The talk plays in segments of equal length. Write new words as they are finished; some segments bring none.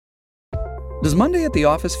Does Monday at the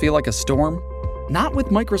office feel like a storm? Not with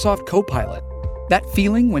Microsoft Copilot. That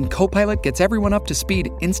feeling when Copilot gets everyone up to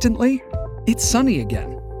speed instantly? It's sunny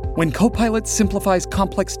again. When Copilot simplifies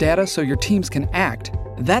complex data so your teams can act,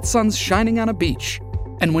 that sun's shining on a beach.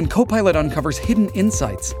 And when Copilot uncovers hidden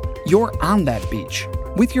insights, you're on that beach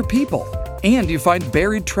with your people, and you find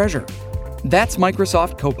buried treasure. That's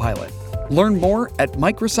Microsoft Copilot. Learn more at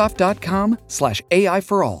Microsoft.com/AI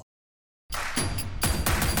for all.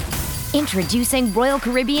 Introducing Royal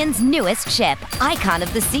Caribbean's newest ship, Icon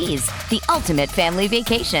of the Seas, the ultimate family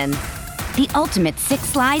vacation. The ultimate 6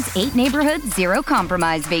 slides, 8 neighborhoods, 0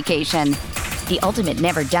 compromise vacation. The ultimate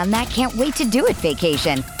never done that, can't wait to do it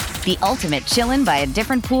vacation. The ultimate chillin' by a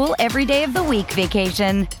different pool every day of the week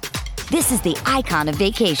vacation. This is the Icon of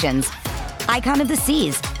vacations. Icon of the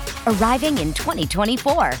Seas, arriving in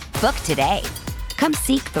 2024. Book today. Come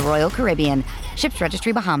seek the Royal Caribbean. Ships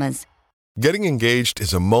Registry, Bahamas. Getting engaged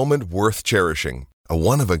is a moment worth cherishing. A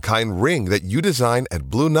one-of-a-kind ring that you design at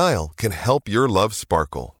Blue Nile can help your love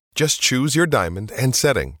sparkle. Just choose your diamond and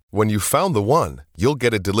setting. When you've found the one, you'll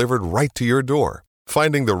get it delivered right to your door.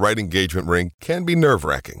 Finding the right engagement ring can be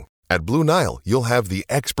nerve-wracking. At Blue Nile, you'll have the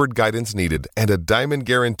expert guidance needed and a diamond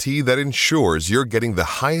guarantee that ensures you're getting the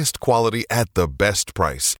highest quality at the best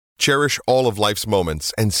price. Cherish all of life's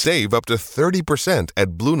moments and save up to 30%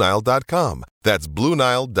 at BlueNile.com. That's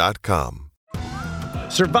BlueNile.com.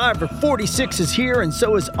 Survivor 46 is here, and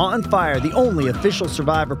so is On Fire, the only official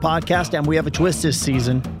Survivor podcast, and we have a twist this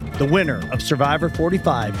season. The winner of Survivor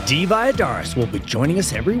 45, Dee Valladares, will be joining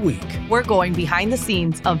us every week. We're going behind the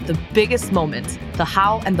scenes of the biggest moments, the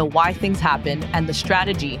how and the why things happen, and the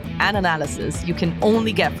strategy and analysis you can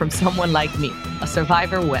only get from someone like me, a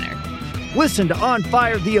Survivor winner. Listen to On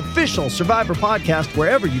Fire, the official Survivor podcast,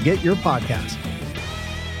 wherever you get your podcasts.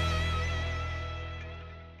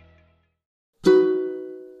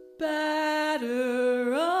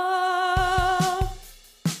 Better off.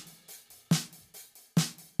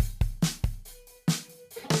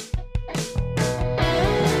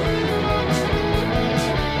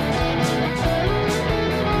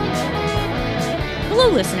 Hello,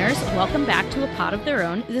 listeners. Welcome back to A Pod of Their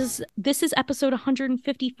Own. This is episode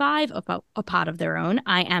 155 of A Pod of Their Own.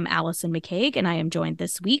 I am Allison McCaig, and I am joined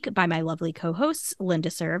this week by my lovely co-hosts, Linda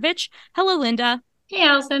Surovich. Hello, Linda. Hey,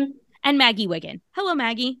 Allison. And Maggie Wiggin. Hello,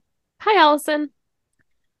 Maggie. Hi, Allison.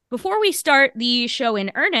 Before we start the show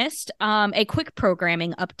in earnest, a quick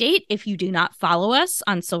programming update. If you do not follow us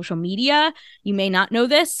on social media, you may not know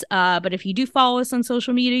this, but if you do follow us on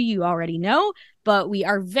social media, you already know. But we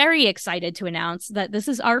are very excited to announce that this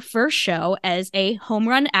is our first show as a Home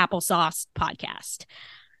Run Applesauce podcast.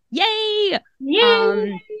 Yay!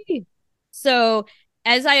 Yay! So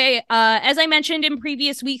as I mentioned in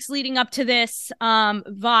previous weeks leading up to this,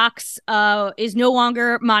 Vox is no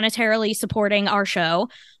longer monetarily supporting our show.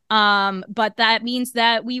 But that means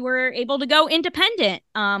that we were able to go independent,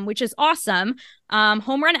 which is awesome.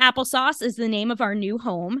 Home Run Applesauce is the name of our new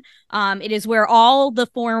home. It is where all the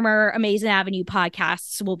former Amazing Avenue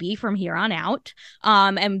podcasts will be from here on out.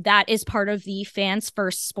 And that is part of the Fans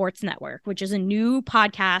First Sports Network, which is a new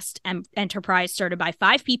podcast enterprise started by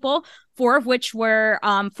 5 people, 4 of which were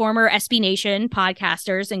former SB Nation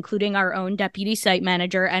podcasters, including our own deputy site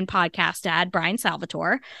manager and podcast dad, Brian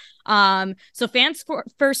Salvatore. So Fans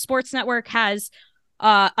First Sports Network has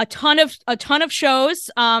a ton of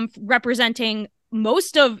shows representing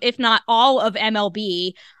most of, if not all of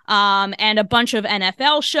MLB, and a bunch of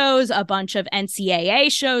NFL shows, a bunch of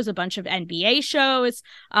NCAA shows, a bunch of NBA shows.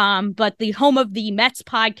 But the home of the Mets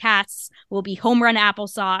podcasts will be Home Run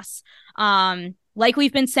Applesauce. Like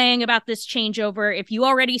we've been saying about this changeover, if you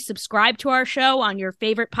already subscribe to our show on your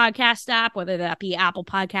favorite podcast app, whether that be Apple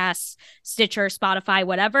Podcasts, Stitcher, Spotify,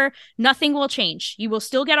 whatever, nothing will change. You will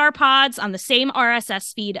still get our pods on the same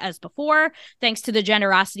RSS feed as before, thanks to the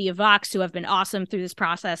generosity of Vox, who have been awesome through this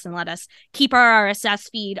process and let us keep our RSS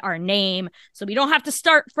feed, our name, so we don't have to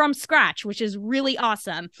start from scratch, which is really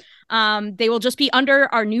awesome. They will just be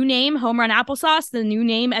under our new name, Home Run Applesauce, the new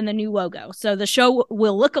name and the new logo. So the show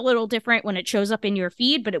will look a little different when it shows up in your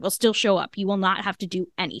feed, but it will still show up. You will not have to do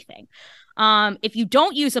anything. If you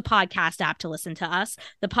don't use a podcast app to listen to us,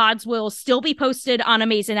 the pods will still be posted on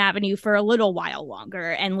Amazing Avenue for a little while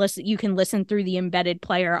longer, and you can listen through the embedded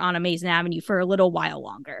player on Amazing Avenue for a little while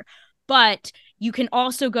longer. But you can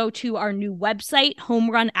also go to our new website,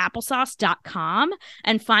 homerunapplesauce.com,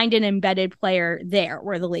 and find an embedded player there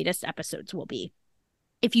where the latest episodes will be.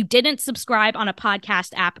 If you didn't subscribe on a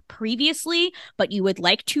podcast app previously, but you would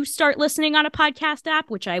like to start listening on a podcast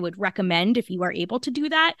app, which I would recommend if you are able to do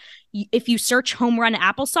that, if you search Home Run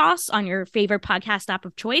Applesauce on your favorite podcast app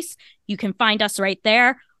of choice, you can find us right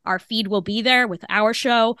there. Our feed will be there with our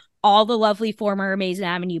show, all the lovely former Amazing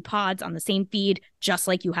Avenue pods on the same feed, just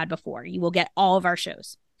like you had before. You will get all of our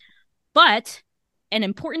shows. But an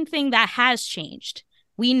important thing that has changed,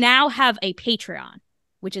 we now have a Patreon,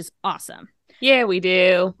 which is awesome. Yeah, we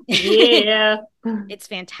do. Yeah. It's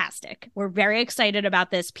fantastic. We're very excited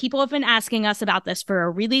about this. People have been asking us about this for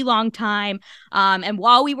a really long time. And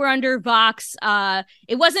while we were under Vox,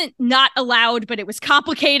 it wasn't not allowed, but it was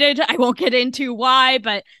complicated. I won't get into why,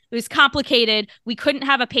 but it was complicated. We couldn't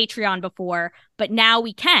have a Patreon before, but now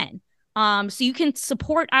we can. So you can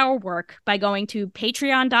support our work by going to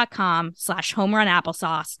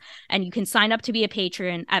patreon.com/homerunapplesauce, and you can sign up to be a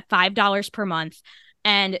patron at $5 per month.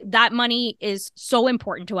 And that money is so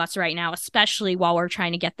important to us right now, especially while we're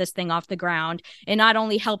trying to get this thing off the ground. It not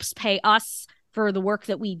only helps pay us for the work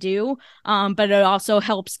that we do, but it also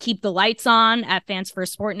helps keep the lights on at Fans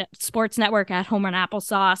First Sports Network, at Home Run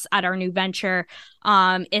Applesauce, at our new venture.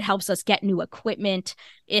 It helps us get new equipment.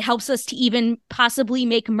 It helps us to even possibly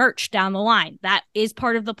make merch down the line. That is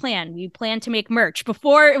part of the plan. We plan to make merch.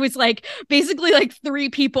 Before, it was like basically like 3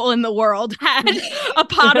 people in the world had a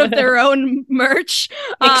pot of their own merch.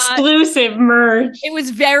 Exclusive merch. It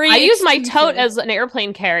was very I use my exclusive. tote as an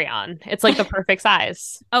airplane carry-on. It's like the perfect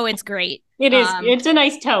size. Oh, it's great. It is. It's a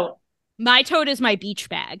nice tote. My tote is my beach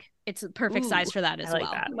bag. It's a perfect size for that as like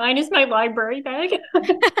well. that. Mine is my library bag.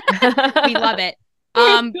 We love it.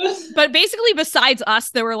 But basically, besides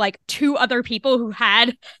us, there were like 2 other people who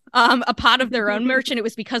had a pot of their own merch, and it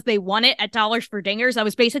was because they won it at Dollars for Dingers. That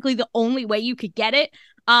was basically the only way you could get it.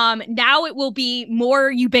 Now it will be more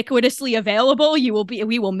ubiquitously available. We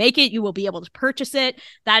will make it. You will be able to purchase it.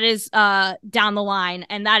 That is down the line,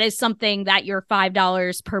 and that is something that your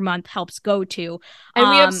 $5 per month helps go to. And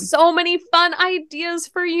we have so many fun ideas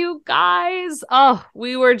for you guys. Oh,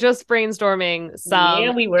 we were just brainstorming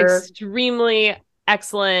some we were. extremely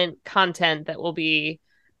excellent content that will be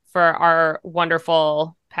for our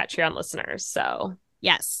wonderful Patreon listeners. So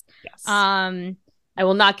yes. I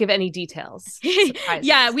will not give any details.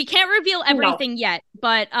 Yeah, we can't reveal everything yet,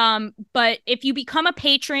 but if you become a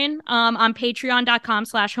patron on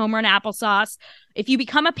patreon.com/homerunapplesauce, if you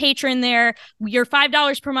become a patron there, your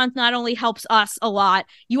 $5 per month not only helps us a lot,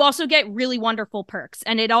 you also get really wonderful perks.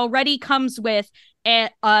 And it already comes with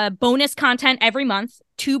a bonus content every month,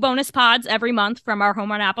 2 bonus pods every month from our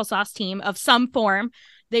Home Run Applesauce team of some form.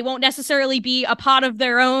 They won't necessarily be a pod of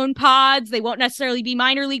their own pods. They won't necessarily be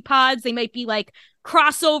minor league pods. They might be like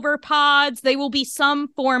crossover pods. They will be some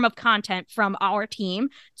form of content from our team.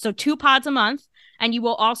 So 2 pods a month. And you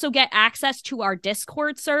will also get access to our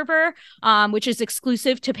Discord server, which is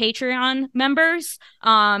exclusive to Patreon members.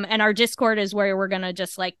 And our Discord is where we're going to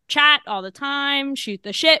just like chat all the time, shoot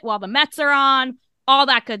the shit while the Mets are on, all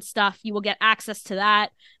that good stuff. You will get access to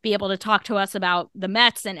that, be able to talk to us about the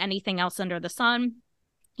Mets and anything else under the sun.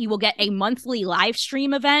 You will get a monthly live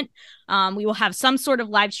stream event. We will have some sort of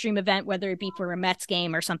live stream event, whether it be for a Mets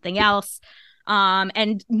game or something else.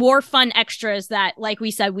 And more fun extras that, like we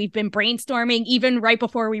said, we've been brainstorming even right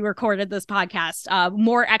before we recorded this podcast.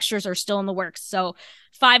 More extras are still in the works. So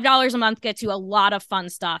 $5 a month gets you a lot of fun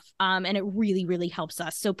stuff. And it really, really helps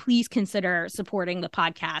us. So please consider supporting the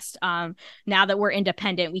podcast. Now that we're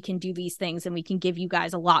independent, we can do these things and we can give you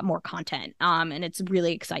guys a lot more content. And it's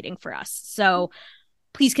really exciting for us. So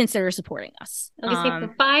please consider supporting us. Like I say,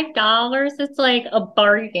 for $5, it's like a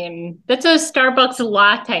bargain. That's a Starbucks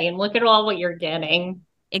latte, and look at all what you're getting.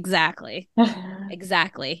 Exactly.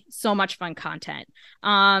 Exactly. So much fun content.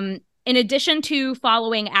 In addition to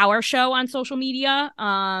following our show on social media,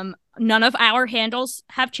 none of our handles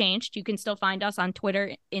have changed. You can still find us on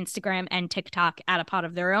Twitter, Instagram, and TikTok at A Pot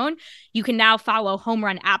of Their Own. You can now follow Home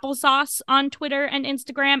Run Applesauce on Twitter and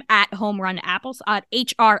Instagram at Home Run Applesauce,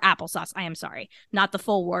 HR Applesauce. I am sorry, not the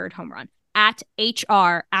full word Home Run, at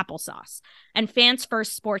HR Applesauce. And Fans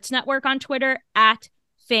First Sports Network on Twitter at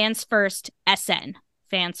Fans First SN.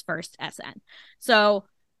 Fans First SN. So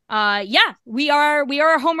we are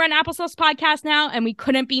a Home Run Applesauce podcast now, and we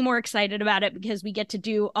couldn't be more excited about it because we get to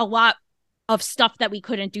do a lot of stuff that we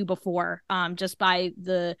couldn't do before, just by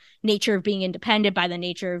the nature of being independent, by the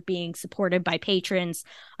nature of being supported by patrons.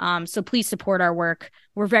 So please support our work.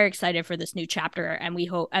 We're very excited for this new chapter, and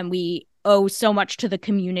we owe so much to the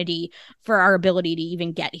community for our ability to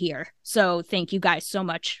even get here. So thank you guys so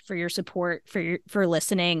much for your support, for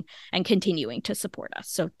listening and continuing to support us.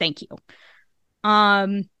 So thank you.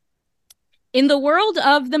 In the world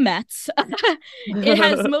of the Mets, it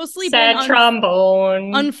has mostly been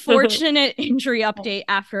trombone. Unfortunate injury update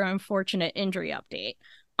after unfortunate injury update.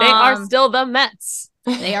 They are still the Mets.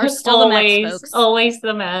 They are still the Mets, folks. Always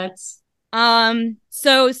the Mets.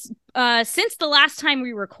 So since the last time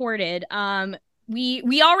we recorded,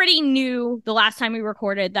 we already knew the last time we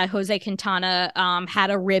recorded that Jose Quintana had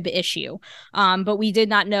a rib issue, but we did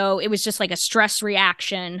not know. It was just like a stress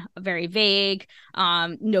reaction, very vague,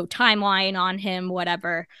 no timeline on him,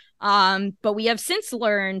 whatever. But we have since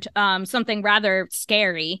learned something rather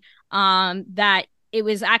scary, that it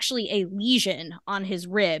was actually a lesion on his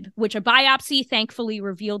rib, which a biopsy thankfully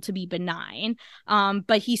revealed to be benign.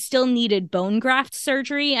 But he still needed bone graft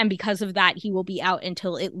surgery, and because of that, he will be out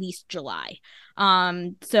until at least July.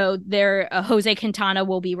 So Jose Quintana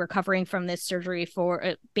will be recovering from this surgery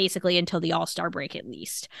for basically until the All-Star break at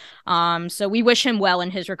least. So we wish him well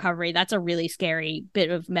in his recovery. That's a really scary bit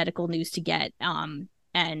of medical news to get.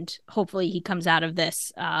 And hopefully he comes out of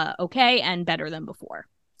this okay and better than before.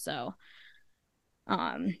 So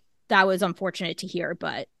that was unfortunate to hear,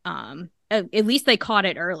 but at least they caught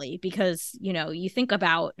it early, because, you know, you think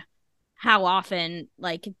about how often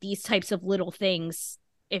like these types of little things,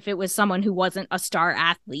 if it was someone who wasn't a star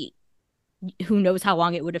athlete, who knows how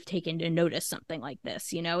long it would have taken to notice something like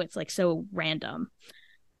this, you know? It's like so random.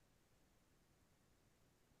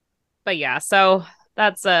 But yeah, so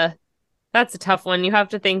that's a tough one. You have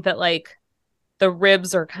to think that like the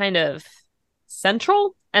ribs are kind of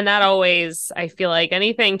central, and that always, I feel like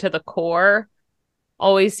anything to the core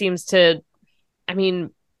always seems to, I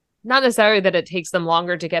mean, not necessarily that it takes them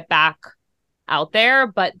longer to get back out there,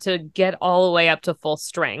 but to get all the way up to full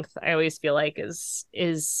strength, I always feel like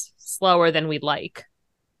is slower than we'd like.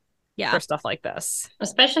 Yeah, for stuff like this,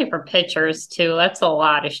 especially for pitchers too. That's a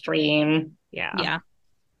lot of strain. Yeah.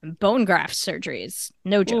 Bone graft surgery is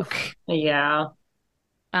no joke. Oof. Yeah.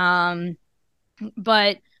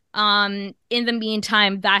 But in the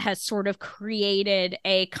meantime, that has sort of created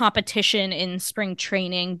a competition in spring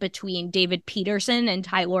training between David Peterson and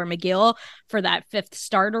Tylor Megill for that fifth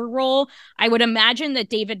starter role. I would imagine that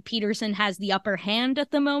David Peterson has the upper hand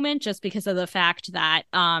at the moment, just because of the fact that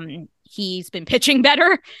he's been pitching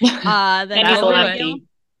better than Tylor Megill.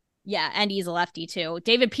 Yeah, and he's a lefty too.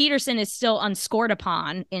 David Peterson is still unscored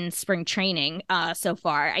upon in spring training so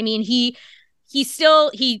far. I mean, he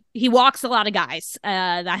walks a lot of guys.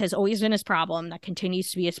 That has always been his problem. That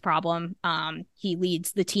continues to be his problem. He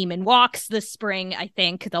leads the team in walks this spring, I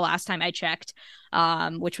think, the last time I checked,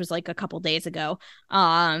 which was like a couple days ago.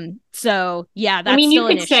 So yeah, that's, I mean, you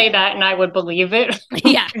could say that and I would believe it.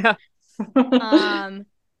 Yeah.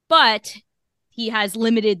 But he has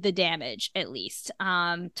limited the damage, at least.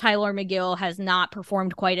 Tylor Megill has not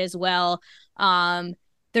performed quite as well.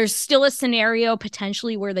 There's still a scenario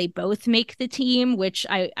potentially where they both make the team, which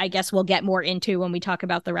I guess we'll get more into when we talk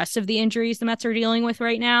about the rest of the injuries the Mets are dealing with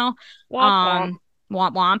right now. Womp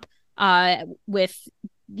womp. With,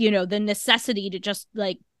 you know, the necessity to just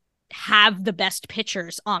like have the best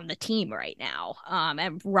pitchers on the team right now,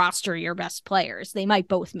 and roster your best players. They might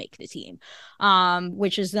both make the team,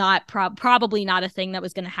 which is not probably not a thing that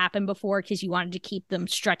was going to happen before, because you wanted to keep them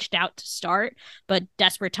stretched out to start, but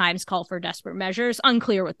desperate times call for desperate measures.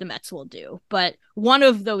 Unclear what the Mets will do, but one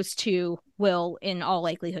of those two will in all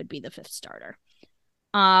likelihood be the fifth starter.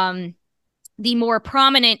 The more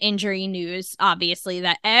prominent injury news, obviously,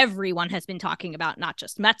 that everyone has been talking about, not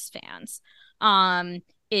just Mets fans,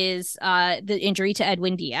 is the injury to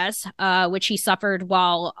Edwin Diaz, which he suffered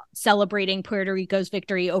while celebrating Puerto Rico's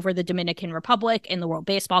victory over the Dominican Republic in the World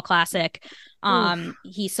Baseball Classic.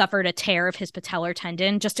 He suffered a tear of his patellar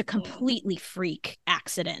tendon, just a completely freak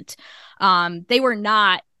accident. They were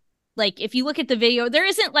not, like, if you look at the video, there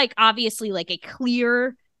isn't like obviously like a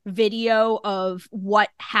clear video of what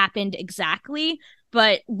happened exactly,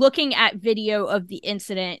 but looking at video of the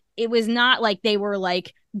incident, it was not like they were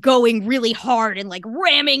like going really hard and like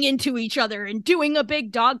ramming into each other and doing a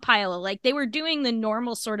big dog pile. Like they were doing the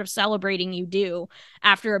normal sort of celebrating you do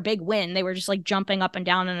after a big win. They were just like jumping up and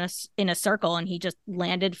down in a circle, and he just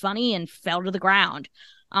landed funny and fell to the ground.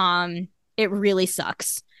 It really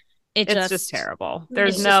sucks. It's just terrible.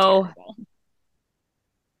 There's no terrible.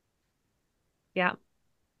 Yeah.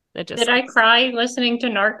 It just Did I cry listening to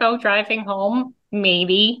Narco driving home?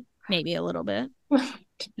 Maybe a little bit.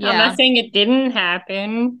 Yeah. I'm not saying it didn't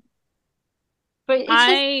happen, but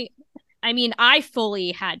I mean, I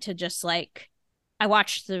fully had to just like, I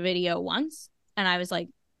watched the video once and I was like,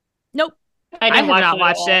 nope. I have not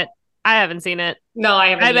watched it. I haven't seen it. No, I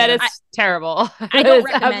haven't. I bet it's terrible. I don't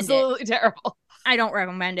recommend absolutely terrible. I don't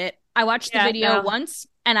recommend it. I watched the video once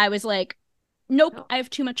and I was like, nope, I have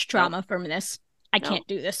too much trauma from this. I can't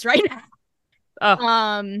do this right now.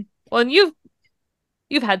 Well, and you've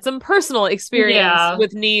had some personal experience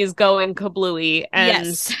with knees going kablooey,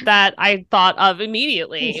 and that I thought of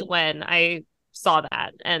immediately when I saw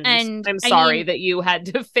that. And I'm I sorry mean, that you had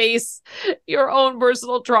to face your own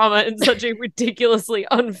personal trauma in such a ridiculously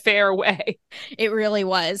unfair way. it really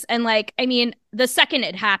was. And like, I mean, the second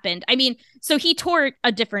it happened, I mean, so he tore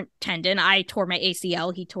a different tendon. I tore my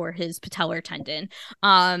ACL. He tore his patellar tendon.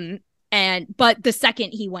 But the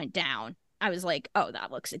second he went down, I was like, oh,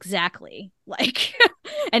 that looks exactly like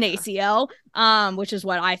an ACL, which is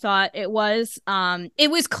what I thought it was. It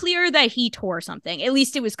was clear that he tore something. At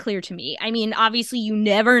least it was clear to me. I mean, obviously you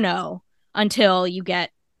never know until you get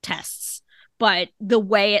tests, but the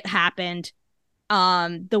way it happened,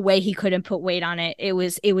 the way he couldn't put weight on it, it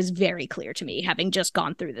was very clear to me, having just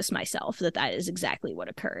gone through this myself, that is exactly what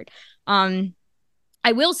occurred.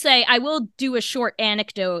 I will say, I will do a short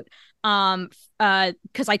anecdote,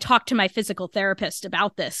 because I talked to my physical therapist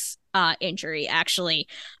about this injury, actually.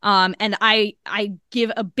 And I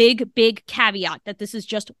give a big caveat that this is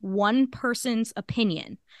just one person's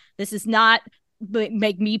opinion. This is not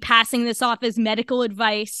make me passing this off as medical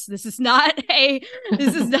advice. This is not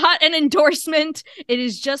an endorsement. It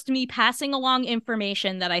is just me passing along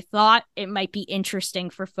information that I thought it might be interesting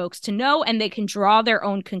for folks to know, and they can draw their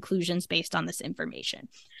own conclusions based on this information.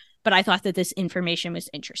 But I thought that this information was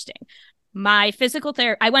interesting. My physical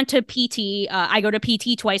therapy, I went to PT. I go to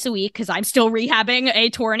PT twice a week because I'm still rehabbing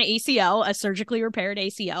a torn ACL, a surgically repaired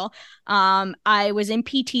ACL. I was in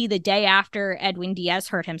PT the day after Edwin Diaz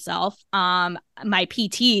hurt himself. My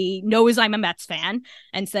PT knows I'm a Mets fan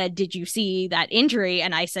and said, "Did you see that injury?"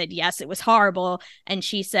 And I said, "Yes, it was horrible." And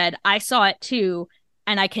she said, "I saw it too.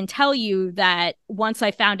 And I can tell you that once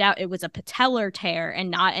I found out it was a patellar tear and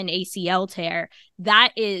not an ACL tear,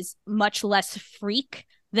 that is much less freak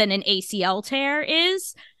than an ACL tear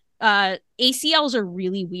is." ACLs are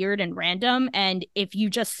really weird and random. And if you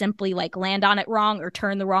just simply like land on it wrong or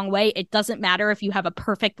turn the wrong way, it doesn't matter if you have a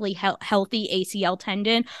perfectly healthy ACL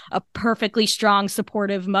tendon, a perfectly strong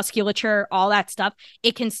supportive musculature, all that stuff.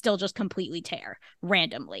 It can still just completely tear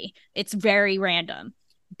randomly. It's very random.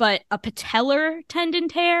 But a patellar tendon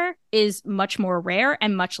tear is much more rare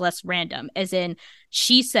and much less random. As in,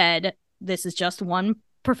 she said, this is just one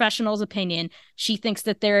professional's opinion. She thinks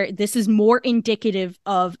that this is more indicative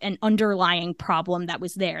of an underlying problem that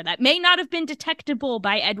was there that may not have been detectable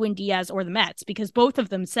by Edwin Diaz or the Mets, because both of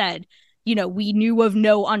them said, we knew of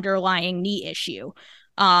no underlying knee issue.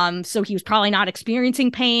 So he was probably not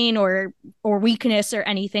experiencing pain or weakness or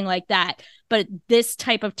anything like that. But this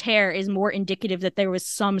type of tear is more indicative that there was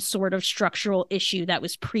some sort of structural issue that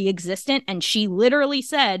was pre-existent. And she literally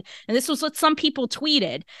said, and this was what some people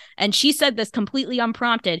tweeted, and she said this completely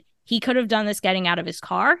unprompted, he could have done this getting out of his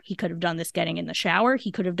car. He could have done this getting in the shower.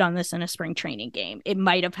 He could have done this in a spring training game.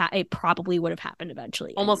 It probably would have happened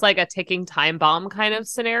eventually. Almost like a ticking time bomb kind of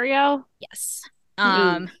scenario. Yes.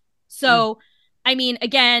 So, I mean,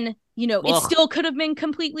 again, it still could have been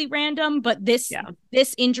completely random, but this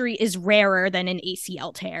injury is rarer than an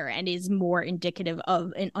ACL tear and is more indicative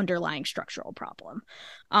of an underlying structural problem.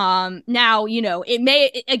 Now, it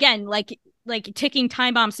may, again, like ticking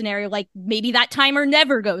time bomb scenario, like maybe that timer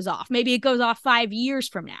never goes off. Maybe it goes off 5 years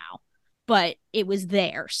from now, but it was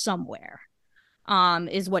there somewhere,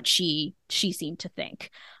 is what she seemed to think.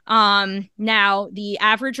 Now, the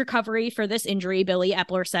average recovery for this injury, Billy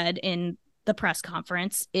Epler said in the press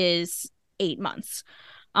conference, is 8 months.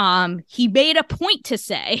 He made a point to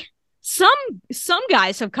say some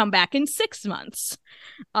guys have come back in 6 months.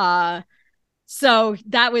 So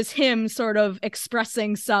that was him sort of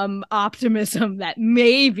expressing some optimism that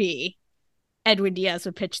maybe Edwin Diaz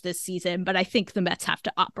would pitch this season, but I think the Mets have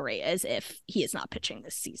to operate as if he is not pitching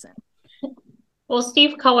this season. Well,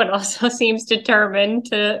 Steve Cohen also seems determined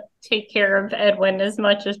to take care of Edwin as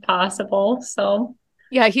much as possible, so...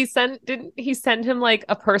 Yeah, didn't he send him like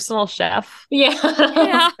a personal chef? Yeah.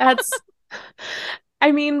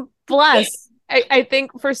 I mean, bless. I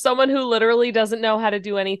think for someone who literally doesn't know how to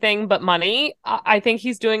do anything but money, I think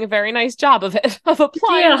he's doing a very nice job of it, of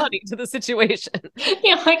applying money to the situation.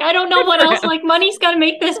 Yeah, like, I don't know what else. Like, money's got to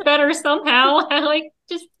make this better somehow. Like,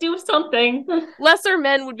 just do something. Lesser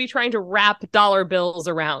men would be trying to wrap dollar bills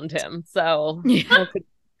around him. So...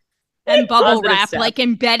 And bubble wrap, stuff. Like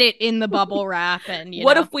embed it in the bubble wrap. And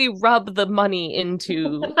what if we rub the money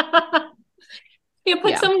into... You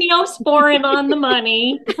put some Neosporin on the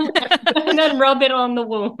money and then rub it on the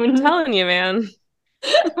wound. I'm telling you, man.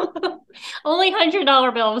 Only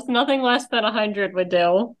 $100 bills, nothing less than 100 would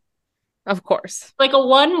do. Of course. Like a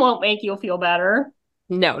 1 won't make you feel better.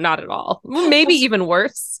 No, not at all. Maybe even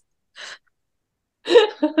worse.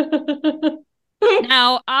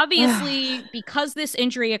 Now, obviously, because this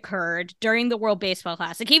injury occurred during the World Baseball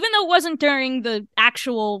Classic, even though it wasn't during the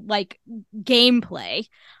actual, gameplay,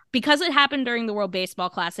 because it happened during the World Baseball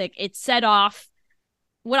Classic, it set off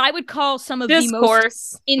what I would call some of the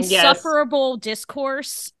most insufferable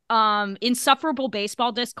discourse, insufferable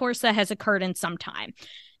baseball discourse that has occurred in some time.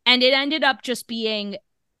 And it ended up just being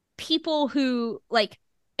people who, like,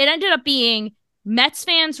 it ended up being Mets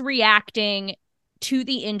fans reacting to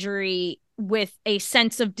the injury with a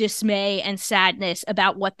sense of dismay and sadness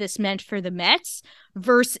about what this meant for the Mets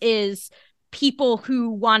versus people who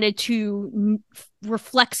wanted to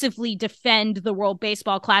reflexively defend the World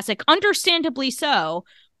Baseball Classic, understandably so,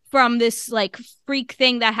 from this like freak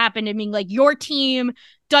thing that happened and being like, your team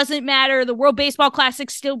doesn't matter. The World Baseball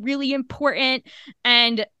Classic's still really important.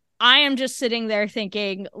 And I am just sitting there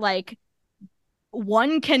thinking, like,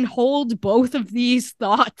 one can hold both of these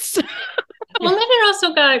thoughts. Well, then it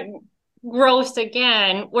also got gross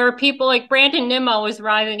again, where people like Brandon Nimmo was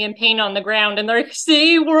writhing in pain on the ground and they're like,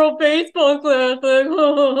 see, World Baseball Classic.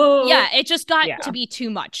 Yeah, it just got to be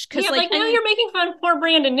too much. Yeah, like now you're making fun of poor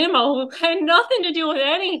Brandon Nimmo, who had nothing to do with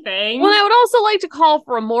anything. Well, I would also like to call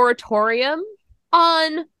for a moratorium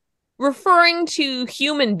on referring to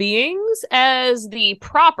human beings as the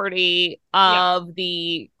property of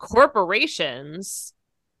the corporations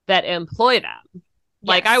that employ them.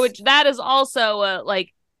 Like, that is also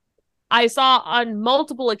like, I saw on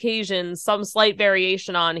multiple occasions some slight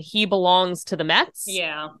variation on he belongs to the Mets.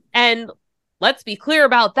 Yeah. And let's be clear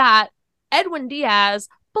about that. Edwin Diaz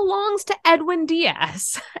belongs to Edwin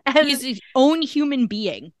Diaz. And he's his own human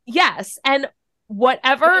being. Yes. And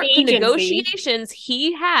whatever negotiations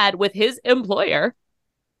he had with his employer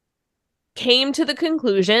came to the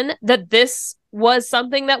conclusion that this was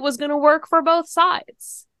something that was going to work for both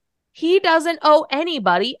sides. He doesn't owe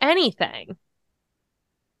anybody anything.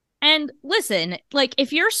 And listen, like,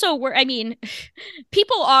 if you're I mean,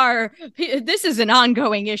 this is an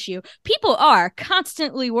ongoing issue. People are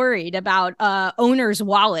constantly worried about owners'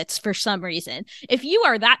 wallets for some reason. If you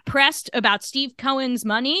are that pressed about Steve Cohen's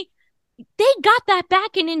money, they got that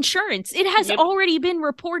back in insurance. It has already been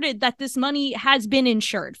reported that this money has been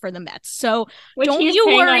insured for the Mets. So don't you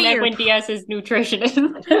worry. Edwin Diaz's nutritionist.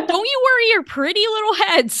 Don't you worry your pretty little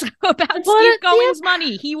heads about Steve Cohen's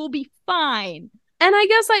money. He will be fine. And I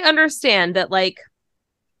guess I understand that, like,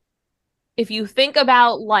 if you think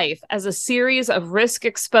about life as a series of risk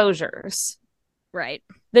exposures, right,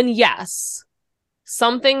 then yes,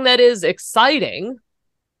 something that is exciting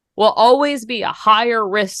will always be a higher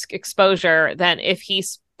risk exposure than if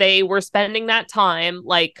they were spending that time,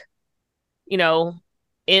 like, you know,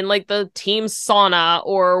 in like the team sauna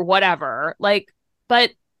or whatever. Like,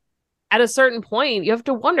 but at a certain point, you have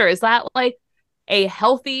to wonder, is that like a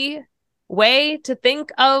healthy way to think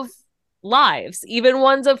of lives, even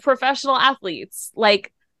ones of professional athletes?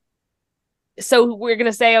 Like, so we're going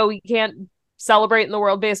to say, oh, we can't celebrate in the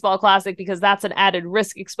World Baseball Classic because that's an added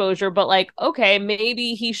risk exposure. But like, okay,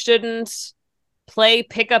 maybe he shouldn't play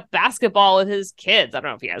pickup basketball with his kids. I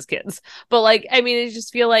don't know if he has kids, but like, I mean, I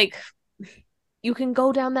just feel like you can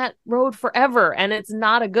go down that road forever and it's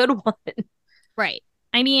not a good one. Right.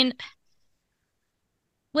 I mean,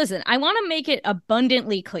 listen, I want to make it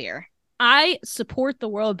abundantly clear. I support the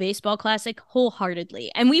World Baseball Classic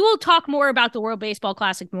wholeheartedly. And we will talk more about the World Baseball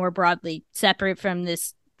Classic more broadly, separate from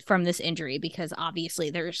this injury, because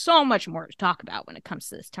obviously there's so much more to talk about when it comes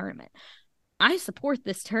to this tournament. I support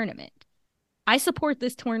this tournament. I support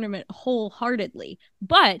this tournament wholeheartedly.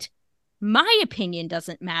 But my opinion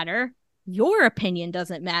doesn't matter. Your opinion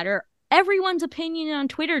doesn't matter. Everyone's opinion on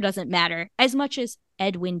Twitter doesn't matter as much as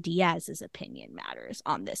Edwin Diaz's opinion matters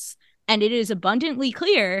on this. And it is abundantly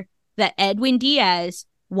clear that Edwin Diaz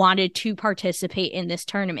wanted to participate in this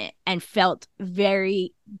tournament and felt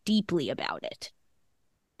very deeply about it.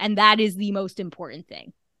 And that is the most important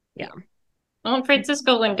thing. Yeah. Well,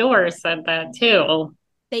 Francisco Lindor said that too.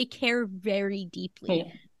 They care very deeply.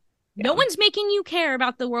 Yeah. No one's making you care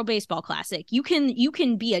about the World Baseball Classic. You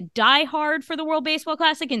can be a diehard for the World Baseball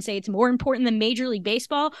Classic and say it's more important than Major League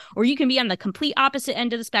Baseball, or you can be on the complete opposite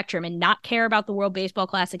end of the spectrum and not care about the World Baseball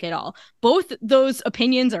Classic at all. Both those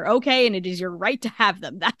opinions are okay, and it is your right to have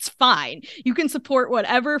them. That's fine. You can support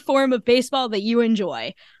whatever form of baseball that you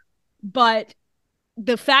enjoy. But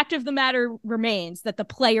the fact of the matter remains that the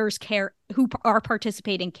players who are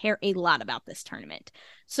participating care a lot about this tournament.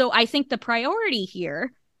 So I think the priority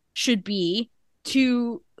here should be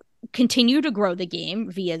to continue to grow the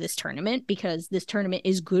game via this tournament, because this tournament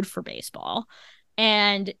is good for baseball,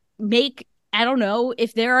 and make, I don't know,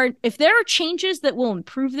 if there are changes that will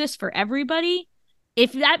improve this for everybody,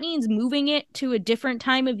 if that means moving it to a different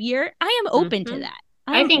time of year, I am open to that.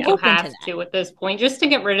 I think you open have that. to at this point, just to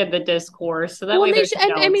get rid of the discourse. So that Well, way and there's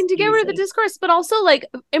and I mean, to get rid of the excuses. discourse, but also like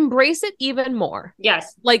embrace it even more.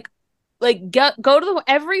 Yes. Like go to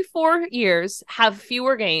every 4 years, have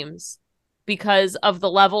fewer games because of the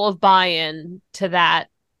level of buy-in to that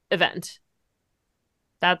event.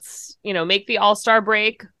 That's, make the All-Star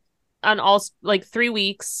break on 3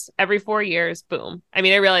 weeks every 4 years. Boom. I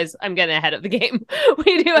mean, I realize I'm getting ahead of the game.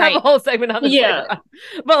 We do have a whole segment on this later on.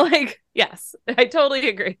 But yes, I totally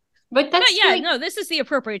agree. But this is the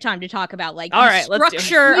appropriate time to talk about All the right, let's do it.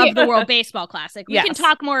 structure of the World Baseball Classic. We can Yes.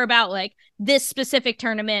 talk more about this specific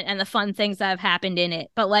tournament and the fun things that have happened in it.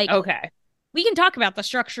 But okay, we can talk about the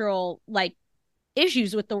structural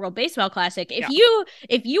issues with the World Baseball Classic.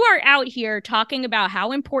 If you are out here talking about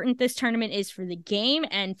how important this tournament is for the game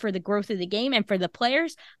and for the growth of the game and for the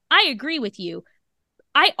players, I agree with you.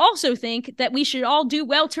 I also think that we should all do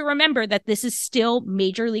well to remember that this is still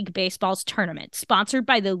Major League Baseball's tournament, sponsored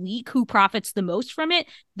by the league. Who profits the most from it?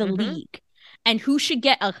 The league. And who should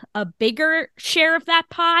get a bigger share of that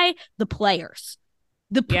pie? The players.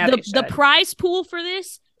 The prize pool for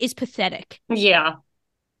this is pathetic. Yeah.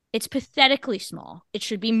 It's pathetically small. It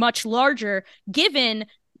should be much larger, given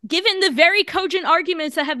the very cogent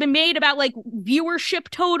arguments that have been made about viewership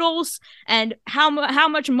totals and how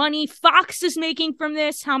much money Fox is making from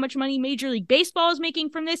this, how much money Major League Baseball is making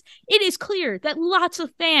from this. It is clear that lots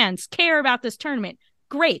of fans care about this tournament.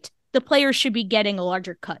 Great. The players should be getting a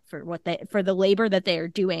larger cut for for the labor that they are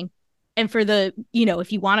doing, and for the,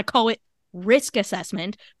 if you want to call it risk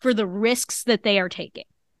assessment, for the risks that they are taking.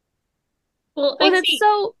 Well,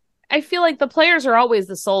 I feel like the players are always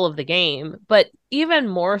the soul of the game, but even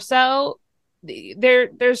more so,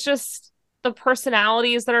 there's just the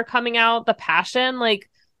personalities that are coming out, the passion.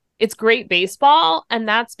 It's great baseball, and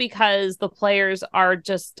that's because the players are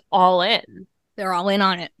just all in. They're all in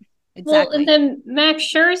on it. Exactly. Well, and then Max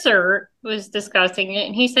Scherzer was discussing it,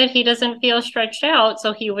 and he said he doesn't feel stretched out,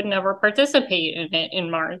 so he would never participate in it in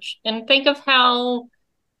March. And think of how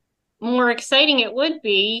more exciting it would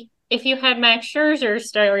be if you had Max Scherzer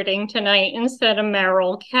starting tonight instead of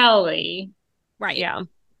Merrill Kelly. Right. Yeah.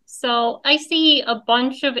 So I see a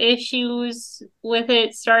bunch of issues with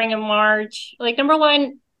it starting in March. Number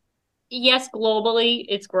one, yes, globally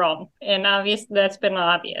it's grown, and obviously that's been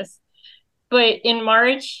obvious. But in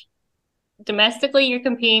March, domestically, you're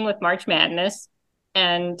competing with March Madness.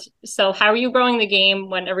 And so how are you growing the game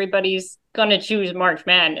when everybody's going to choose March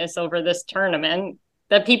Madness over this tournament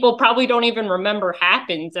that people probably don't even remember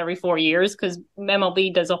happens every 4 years because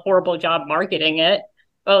MLB does a horrible job marketing it,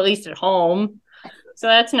 well, at least at home. So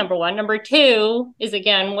that's number one. Number two is,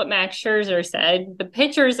 again, what Max Scherzer said. The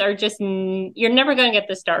pitchers are just, you're never going to get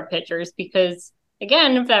the star pitchers because,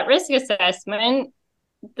 again, of that risk assessment,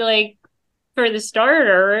 for the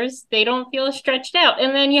starters, they don't feel stretched out.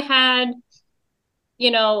 And then you had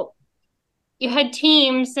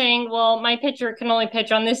teams saying, well, my pitcher can only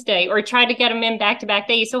pitch on this day, or try to get them in back-to-back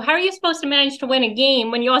days. So how are you supposed to manage to win a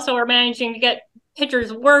game when you also are managing to get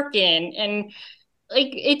pitchers work in? And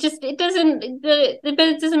it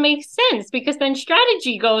doesn't make sense, because then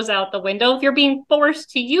strategy goes out the window if you're being forced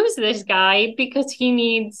to use this guy because he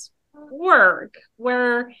needs work.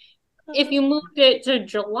 Where if you moved it to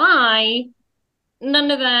July,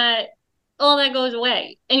 none of that, all that goes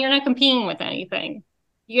away, and you're not competing with anything.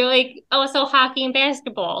 You're so hockey and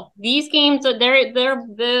basketball. These games are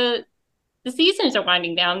the seasons are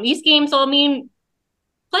winding down. These games all mean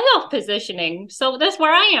playoff positioning. So that's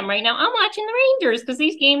where I am right now. I'm watching the Rangers because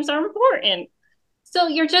these games are important. So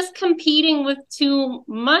you're just competing with too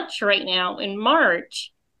much right now in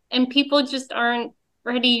March, and people just aren't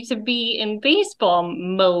ready to be in baseball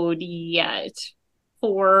mode yet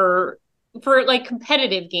for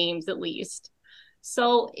competitive games, at least.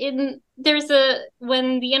 So when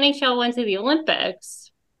the NHL went to the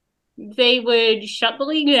Olympics, they would shut the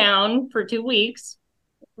league down for 2 weeks,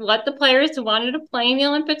 let the players who wanted to play in the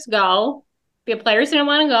Olympics go. The players who didn't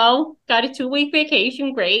want to go got a 2-week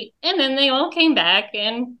vacation, great. And then they all came back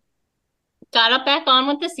and got up back on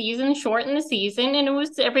with the season, shortened the season, and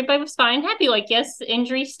everybody was fine, happy. Yes,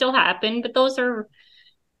 injuries still happen, but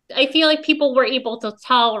I feel like people were able to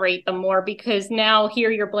tolerate them more, because now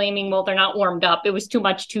here you're blaming, well, they're not warmed up. It was too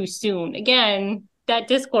much too soon. Again, that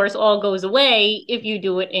discourse all goes away if you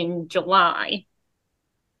do it in July.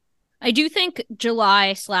 I do think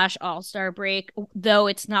July / All-Star break, though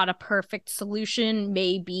it's not a perfect solution,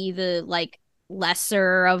 may be the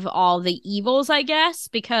lesser of all the evils, I guess,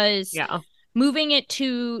 because moving it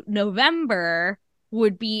to November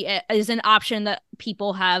is an option that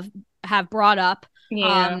people have brought up.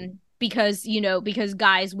 Yeah. because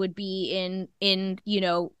guys would be in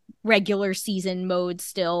regular season mode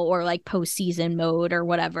still, or like postseason mode or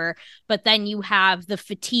whatever. But then you have the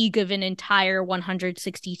fatigue of an entire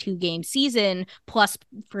 162 game season, plus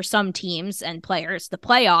for some teams and players, the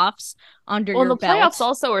playoffs under your belt. Well, the playoffs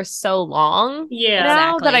also are so long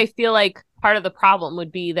now that I feel like part of the problem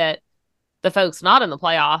would be that the folks not in the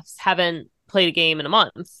playoffs haven't played a game in a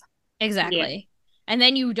month. Exactly. Yeah. And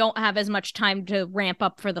then you don't have as much time to ramp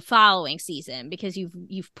up for the following season because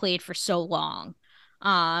you've played for so long.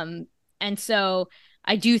 And so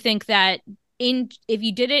I do think that if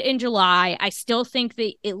you did it in July, I still think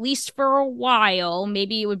that at least for a while,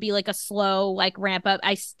 maybe it would be like a slow like ramp up.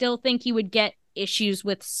 I still think you would get issues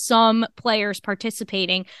with some players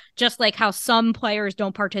participating, just like how some players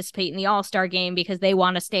don't participate in the All-Star game because they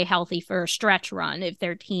want to stay healthy for a stretch run if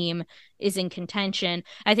their team is in contention.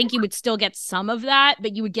 I think you would still get some of that,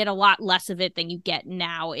 but you would get a lot less of it than you get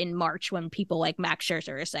now in March when people like Max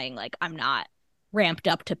Scherzer are saying like, I'm not ramped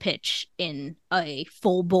up to pitch in a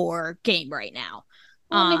full bore game right now.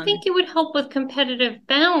 Well, I think it would help with competitive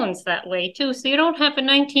balance that way, too. So you don't have a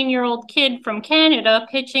 19-year-old kid from Canada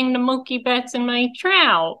pitching to Mookie Betts and Mike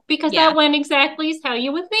Trout, because that went exactly how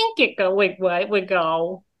you would think it would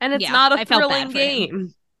go. And it's not a thrilling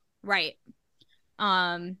game. Right.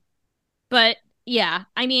 But yeah,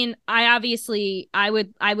 I mean, I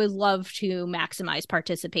would love to maximize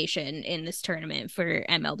participation in this tournament for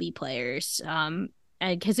MLB players.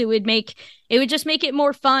 Because it would just make it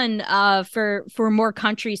more fun for more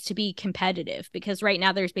countries to be competitive, because right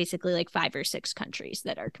now there's basically like 5 or 6 countries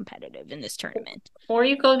that are competitive in this tournament. Or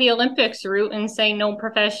you go the Olympics route and say no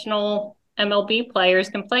professional MLB players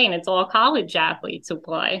can play and it's all college athletes who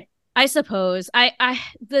play. I suppose.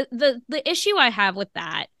 The issue I have with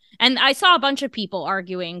that, and I saw a bunch of people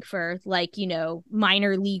arguing for like,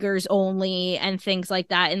 minor leaguers only and things like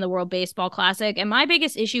that in the World Baseball Classic. And my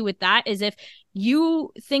biggest issue with that is if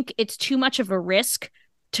you think it's too much of a risk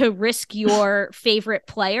to risk your favorite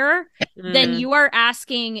player, then you are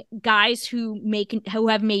asking guys who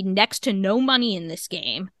have made next to no money in this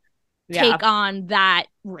game take on that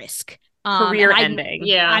risk. Career ending.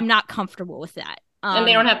 I'm not comfortable with that. And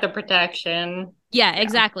they don't have the protection. Yeah,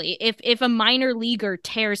 exactly. If a minor leaguer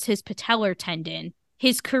tears his patellar tendon,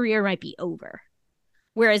 his career might be over.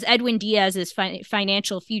 Whereas Edwin Diaz's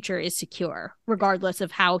financial future is secure, regardless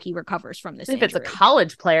of how he recovers from this injury. If it's a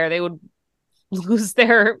college player, they would lose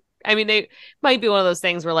their... I mean, they might be one of those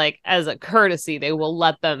things where, like, as a courtesy, they will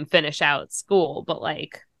let them finish out school. But,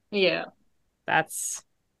 like... Yeah. That's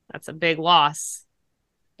a big loss.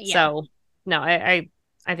 Yeah. So, no, I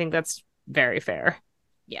think that's very fair.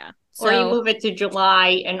 Yeah. Or you move it to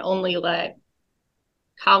July and only let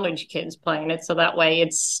college kids play in it, so that way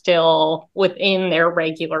it's still within their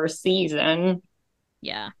regular season.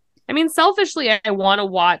 Yeah. I mean, selfishly, I want to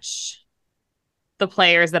watch the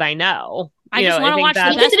players that I know. I just want to watch the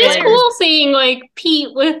best players. It is cool seeing like Pete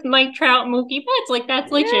with Mike Trout and Mookie Betts. Like,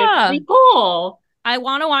 that's legit pretty cool. I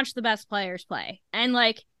want to watch the best players play. And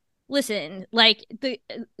like, listen, like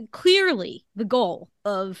clearly the goal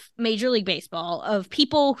of Major League Baseball, of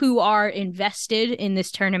people who are invested in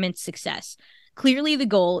this tournament's success, clearly the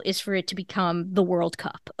goal is for it to become the World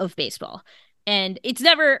Cup of baseball. And it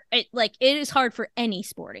is hard for any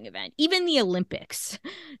sporting event, even the Olympics,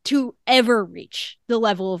 to ever reach the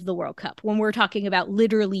level of the World Cup when we're talking about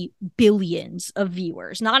literally billions of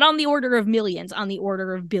viewers, not on the order of millions, on the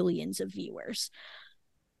order of billions of viewers.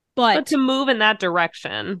 But to move in that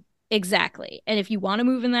direction. Exactly. And if you want to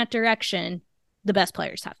move in that direction, the best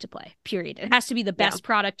players have to play, period. It has to be the best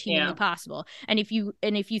product humanly possible. And if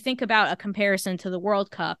you think about a comparison to the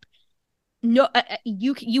World Cup, no,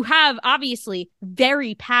 you have obviously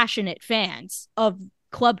very passionate fans of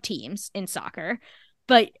club teams in soccer,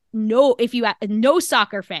 but no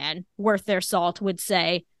soccer fan worth their salt would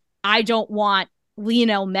say, I don't want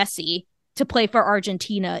Lionel Messi to play for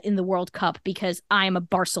Argentina in the World Cup because I'm a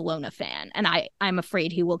Barcelona fan and I'm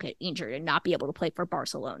afraid he will get injured and not be able to play for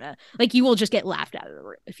Barcelona. Like, you will just get laughed out of the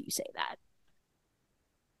room if you say that.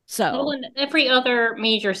 So, well, and every other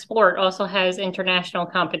major sport also has international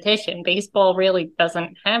competition. Baseball really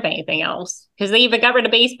doesn't have anything else because they even got rid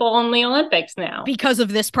of baseball in the Olympics now because of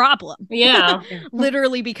this problem. Yeah,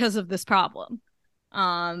 literally because of this problem.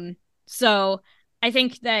 So I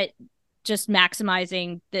think that just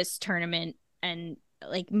maximizing this tournament and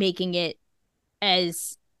like making it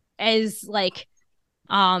as like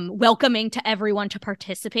welcoming to everyone to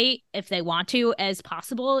participate if they want to as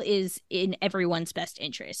possible is in everyone's best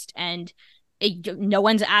interest. And no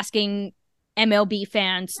one's asking MLB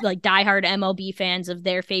fans, like diehard MLB fans of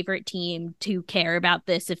their favorite team, to care about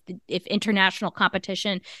this. If international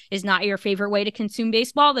competition is not your favorite way to consume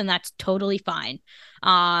baseball, then that's totally fine.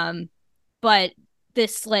 But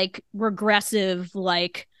this like regressive,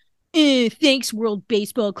 like, thanks World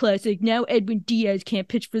Baseball Classic, now Edwin Diaz can't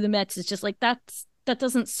pitch for the Mets. It's just like, that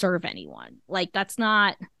doesn't serve anyone. Like, it's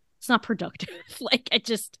not productive. Like,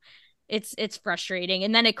 it's frustrating.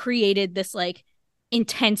 And then it created this like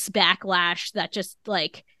intense backlash that just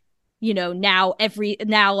like, you know, now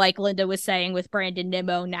like Linda was saying with Brandon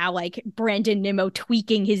Nimmo, now like Brandon Nimmo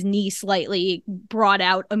tweaking his knee slightly brought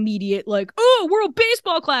out immediate like, oh, World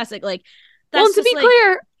Baseball Classic. Like, that's well, to be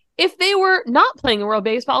clear, if they were not playing a World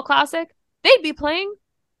Baseball Classic, they'd be playing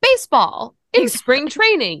baseball in spring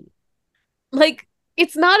training. Like,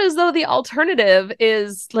 it's not as though the alternative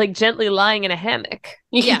is like gently lying in a hammock.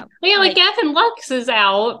 Yeah. Yeah, like Gavin Lux is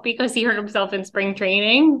out because he hurt himself in spring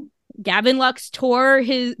training. Gavin Lux tore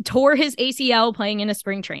his ACL playing in a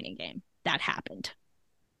spring training game. That happened.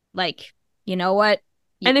 Like, you know what?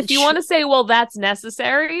 And if you want to say, well, that's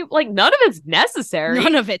necessary, like, none of it's necessary.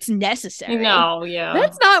 None of it's necessary. No, yeah.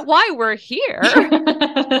 That's not why we're here.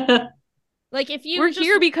 Like, we're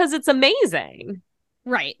here because it's amazing.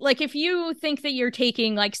 Right. Like, if you think that you're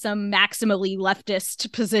taking like some maximally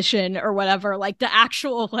leftist position or whatever, like the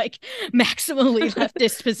actual like maximally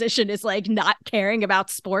leftist position is like not caring about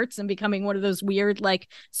sports and becoming one of those weird like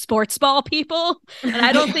sports ball people. And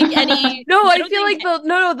I don't think any I feel like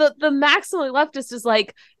the maximally leftist is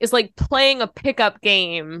like playing a pickup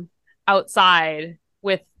game outside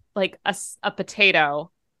with like a potato.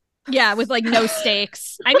 Yeah, with like no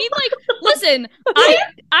stakes. I mean, like, listen,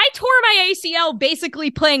 I tore my ACL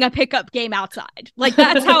basically playing a pickup game outside. Like,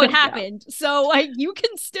 that's how it happened. So, like, you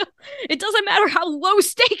can still, it doesn't matter how low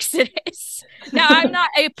stakes it is. Now, I'm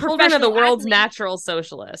not a professional Children of the world's athlete. natural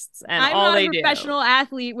socialists, and I'm all not they a do. professional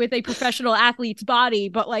athlete with a professional athlete's body,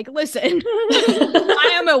 but like, listen,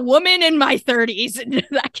 I am a woman in my 30s, and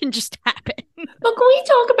that can just happen. But can we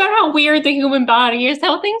talk about how weird the human body is?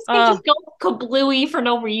 How things can just go kablooey for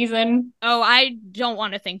no reason. Oh, I don't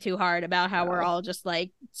want to think too hard about how we're all just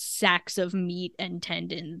like sacks of meat and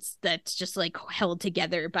tendons that's just like held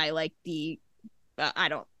together by like the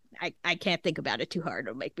I can't think about it too hard.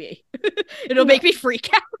 It'll make me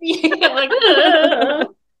freak out. Yeah, like,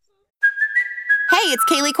 Hey, it's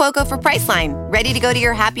Kaylee Cuoco for Priceline. Ready to go to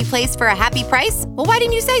your happy place for a happy price? Well, why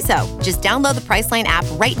didn't you say so? Just download the Priceline app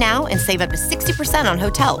right now and save up to 60% on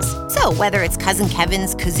hotels. So whether it's Cousin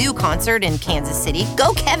Kevin's Kazoo Concert in Kansas City,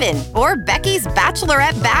 go Kevin, or Becky's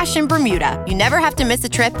Bachelorette Bash in Bermuda, you never have to miss a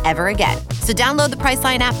trip ever again. So download the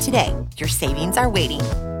Priceline app today. Your savings are waiting.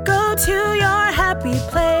 Go to your happy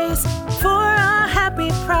place for a happy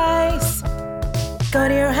price. Go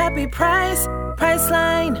to your happy price,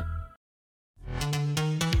 Priceline.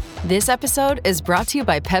 This episode is brought to you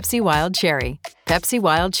by Pepsi Wild Cherry. Pepsi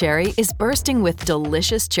Wild Cherry is bursting with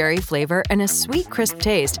delicious cherry flavor and a sweet, crisp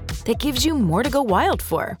taste that gives you more to go wild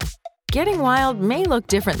for. Getting wild may look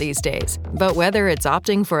different these days, but whether it's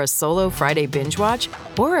opting for a solo Friday binge watch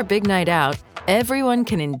or a big night out, everyone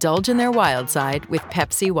can indulge in their wild side with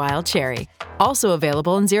Pepsi Wild Cherry. Also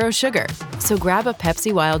available in Zero Sugar. So grab a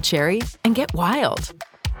Pepsi Wild Cherry and get wild.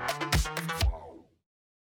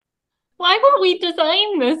 why were we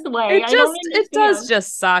designed this way? It does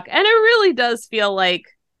just suck. And it really does feel like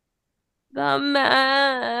the mess.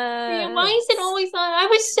 Yeah, why is it always on? I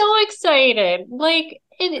was so excited. Like,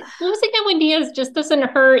 losing Edwin Diaz just doesn't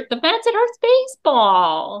hurt the Mets. It hurts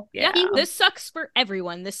baseball. Yeah, this sucks for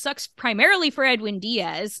everyone. This sucks primarily for Edwin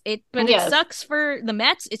Diaz. It sucks for the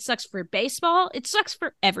Mets. It sucks for baseball. It sucks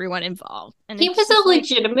for everyone involved. And he was a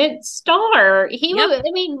legitimate star. Was,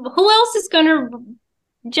 I mean, who else is going to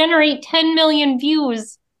generate 10 million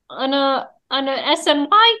views on a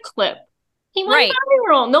SNY clip? He went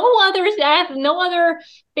viral. No other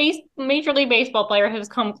Major League Baseball player has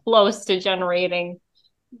come close to generating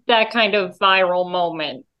that kind of viral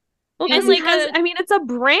moment. Well, because I mean, it's a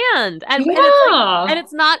brand, and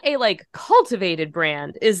it's not a like cultivated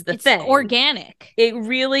brand. Is the thing organic? It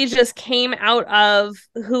really just came out of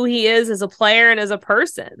who he is as a player and as a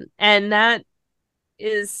person, and that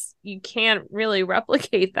is, you can't really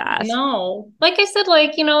replicate that. No, like I said,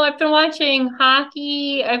 I've been watching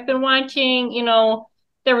hockey. I've been watching,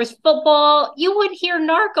 there was football. You would hear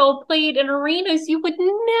Narco played in arenas. You would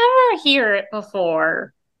never hear it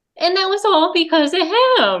before. And that was all because of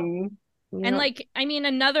him. And like, I mean,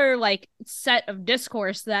 another like set of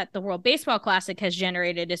discourse that the World Baseball Classic has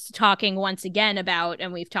generated is talking once again about,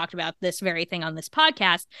 and we've talked about this very thing on this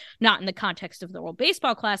podcast, not in the context of the World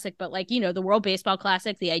Baseball Classic, but like, you know, the World Baseball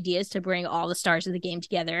Classic, the idea is to bring all the stars of the game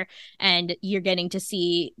together, and you're getting to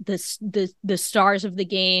see the stars of the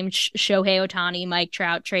game, Shohei Ohtani, Mike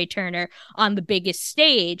Trout, Trey Turner on the biggest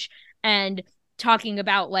stage, and talking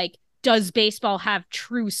about like, does baseball have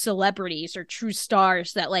true celebrities or true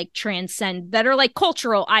stars that like transcend, that are like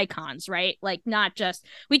cultural icons, right? Like, not just,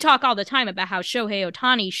 we talk all the time about how Shohei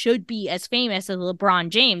Ohtani should be as famous as LeBron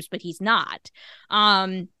James, but he's not,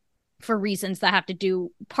 for reasons that have to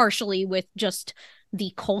do partially with just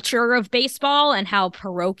the culture of baseball and how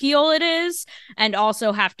parochial it is, and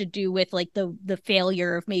also have to do with like the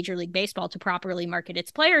failure of Major League Baseball to properly market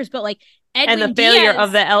its players. But like, Edwin and the failure Diaz,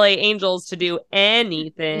 of the LA Angels to do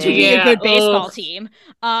anything to be a good baseball team.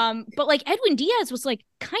 But like, Edwin Diaz was like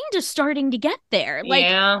kind of starting to get there. Like,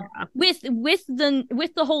 with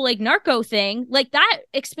the whole like narco thing, like that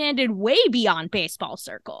expanded way beyond baseball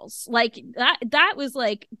circles. Like that was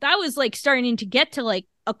like starting to get to like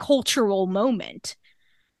a cultural moment.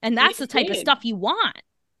 And that's the type of stuff you want.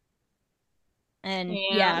 And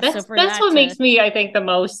that's what makes me, I think, the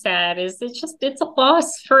most sad is it's a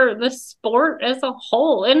loss for the sport as a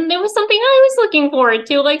whole. And it was something I was looking forward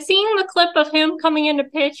to, like seeing the clip of him coming in to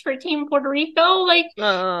pitch for Team Puerto Rico. Like,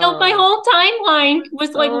 my whole timeline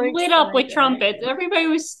was so like lit up with trumpets. Everybody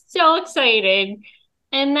was so excited,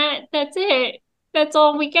 and that's it. That's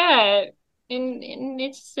all we get, and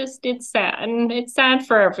it's sad, and it's sad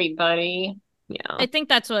for everybody. Yeah, I think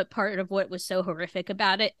that's what part of what was so horrific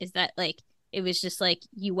about it is that like, it was just like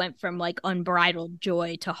you went from like unbridled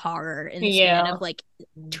joy to horror in the span of like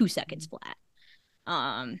 2 seconds flat.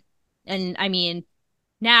 And I mean,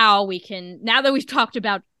 now that we've talked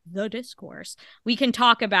about the discourse, we can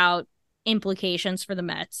talk about implications for the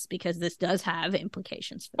Mets, because this does have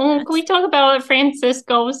implications for the Mets. Can we talk about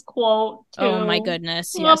Francisco's quote too? Oh my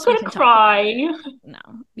goodness. Yes, I'm gonna cry. No.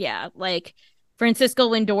 Yeah. Like, Francisco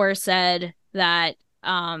Lindor said that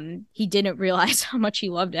he didn't realize how much he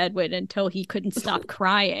loved Edwin until he couldn't stop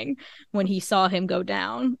crying when he saw him go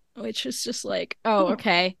down, which is just like, oh,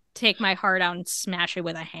 okay, take my heart out and smash it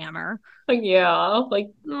with a hammer. Yeah, like,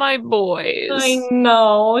 my boys. I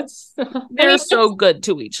know, they're so good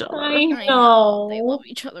to each other. I know, they love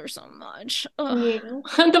each other so much. Yeah.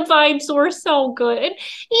 The vibes were so good.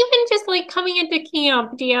 Even just like coming into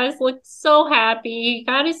camp, Diaz looked so happy. He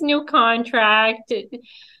got his new contract,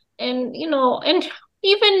 and you know, and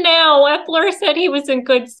even now, Eppler said he was in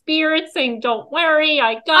good spirits, saying, "Don't worry,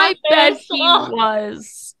 I got this." Bet he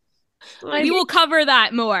was. We will cover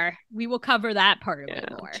that more. We will cover that part of it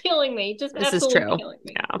more. Killing me. Just this is true. Killing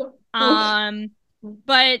me. Yeah.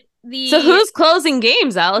 But so who's closing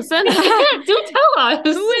games, Allison? Do tell us.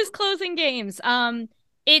 Who is closing games?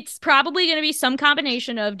 It's probably going to be some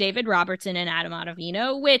combination of David Robertson and Adam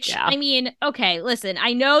Ottavino, which, I mean, okay, listen,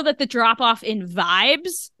 I know that the drop-off in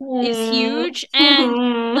vibes is huge,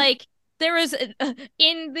 and, like, there was,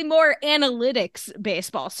 in the more analytics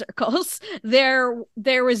baseball circles, there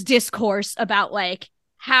was discourse about, like,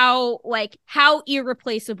 how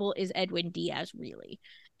irreplaceable is Edwin Diaz really?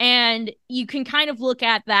 And you can kind of look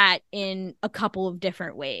at that in a couple of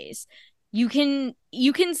different ways. You can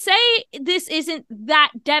say this isn't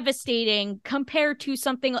that devastating compared to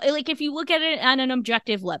something like, if you look at it on an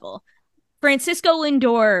objective level, Francisco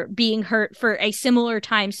Lindor being hurt for a similar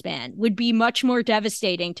time span would be much more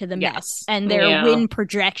devastating to the Mets and their win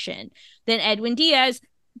projection than Edwin Diaz,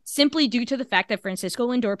 simply due to the fact that Francisco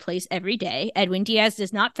Lindor plays every day. Edwin Diaz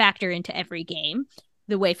does not factor into every game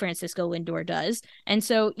the way Francisco Lindor does. And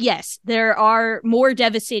so, yes, there are more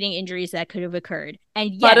devastating injuries that could have occurred.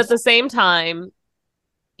 And yes, but at the same time,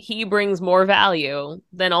 he brings more value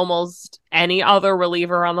than almost any other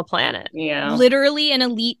reliever on the planet. Yeah. Literally an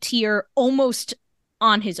elite tier almost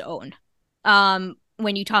on his own.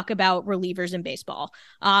 When you talk about relievers in baseball,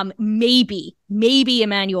 maybe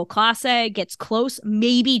Emmanuel Clase gets close.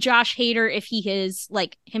 Maybe Josh Hader, if he is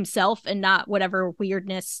like himself and not whatever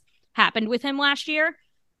weirdness happened with him last year,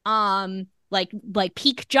 like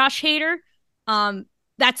peak Josh Hader.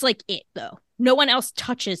 That's like it though. No one else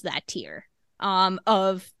touches that tier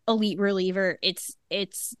of elite reliever. It's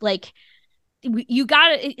like, you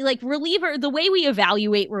gotta, like, reliever, the way we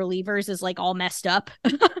evaluate relievers is like all messed up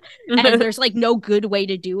and there's like no good way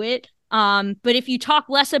to do it. But if you talk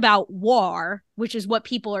less about WAR, which is what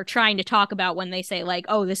people are trying to talk about when they say like,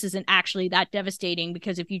 oh, this isn't actually that devastating,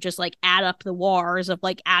 because if you just like add up the WARs of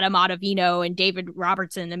like Adam Ottavino and David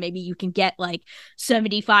Robertson, then maybe you can get like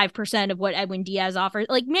 75% of what Edwin Diaz offers.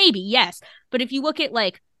 Like, maybe, yes. But if you look at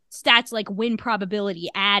like stats like win probability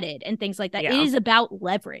added and things like that. Yeah. It is about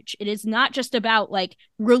leverage. It is not just about like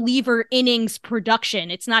reliever innings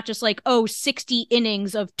production. It's not just like, 60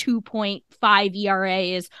 innings of 2.5 ERA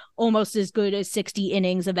is almost as good as 60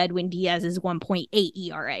 innings of Edwin Diaz's 1.8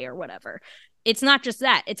 ERA or whatever. It's not just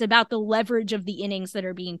that. It's about the leverage of the innings that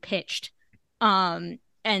are being pitched. And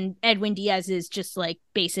Edwin Diaz is just like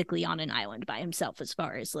basically on an island by himself as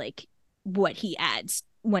far as like what he adds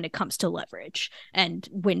when it comes to leverage and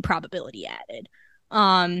win probability added.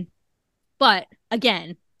 But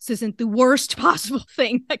again, this isn't the worst possible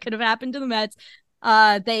thing that could have happened to the Mets.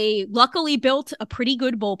 They luckily built a pretty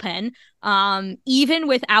good bullpen. Even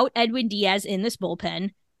without Edwin Diaz in this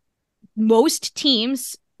bullpen, most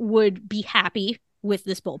teams would be happy with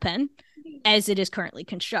this bullpen as it is currently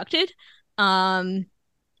constructed.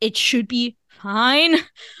 It should be fine,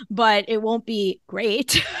 but it won't be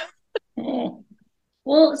great.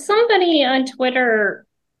 Well, somebody on Twitter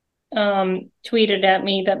tweeted at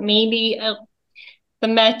me that maybe the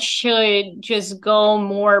Mets should just go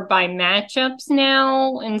more by matchups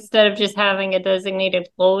now instead of just having a designated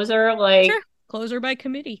closer. Like, sure, closer by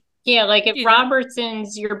committee. Yeah, like if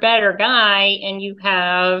Robertson's your better guy and you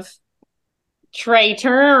have Trey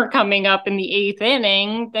Turner coming up in the 8th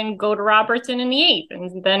inning, then go to Robertson in the 8th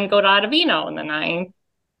and then go to Ottavino in the 9th.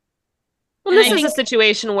 Well, this is a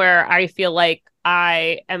situation where I feel like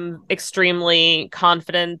I am extremely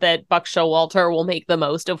confident that Buck Showalter will make the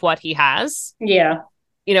most of what he has. Yeah.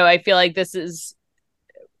 I feel like this is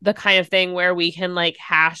the kind of thing where we can like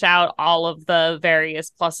hash out all of the various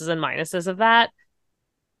pluses and minuses of that.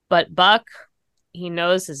 But Buck, he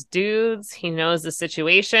knows his dudes. He knows the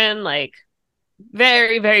situation. Like,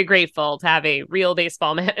 very, very grateful to have a real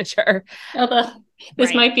baseball manager. Although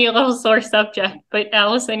this might be a little sore subject, but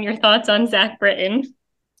Allison, your thoughts on Zach Britton?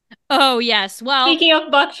 Oh, yes. Well, speaking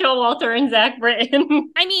of Buck Showalter and Zach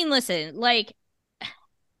Britton. I mean, listen, like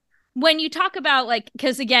when you talk about like,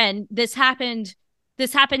 because again, this happened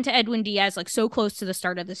to Edwin Diaz like so close to the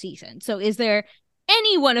start of the season. So is there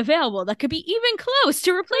anyone available that could be even close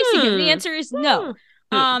to replacing him? The answer is no.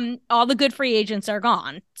 All the good free agents are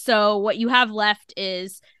gone. So what you have left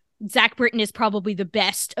is Zach Britton is probably the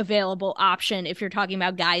best available option if you're talking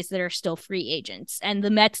about guys that are still free agents. And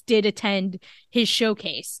the Mets did attend his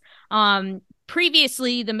showcase.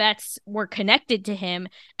 Previously, the Mets were connected to him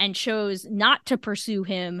and chose not to pursue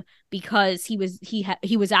him because he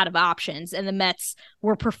was out of options, and the Mets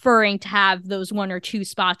were preferring to have those 1 or 2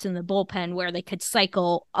 spots in the bullpen where they could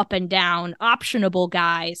cycle up and down optionable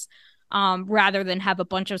guys, rather than have a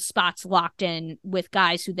bunch of spots locked in with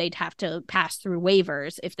guys who they'd have to pass through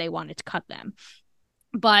waivers if they wanted to cut them.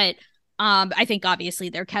 But I think obviously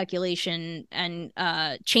their calculation and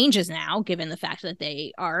changes now, given the fact that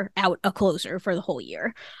they are out a closer for the whole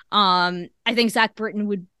year. I think Zach Britton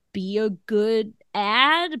would be a good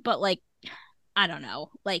ad, but like, I don't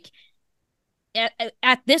know, like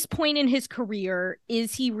at this point in his career,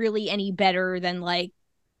 is he really any better than like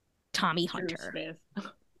Tommy Hunter?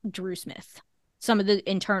 Drew Smith, some of the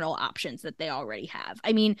internal options that they already have.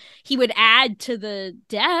 I mean, he would add to the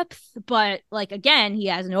depth, but like, again, he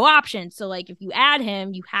has no options. So like, if you add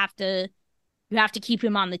him, you have to keep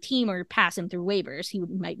him on the team or pass him through waivers. He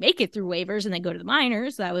might make it through waivers and then go to the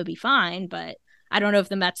minors. That would be fine. But I don't know if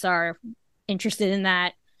the Mets are interested in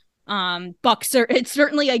that. It's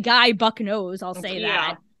certainly a guy Buck knows. I'll say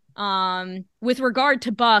that. With regard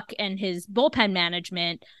to Buck and his bullpen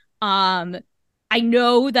management, I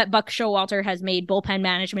know that Buck Showalter has made bullpen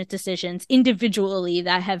management decisions individually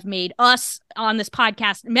that have made us on this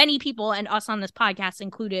podcast, many people and us on this podcast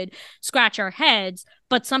included, scratch our heads.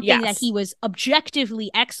 But something that he was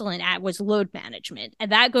objectively excellent at was load management.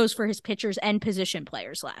 And that goes for his pitchers and position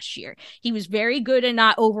players last year. He was very good at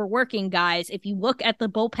not overworking guys. If you look at the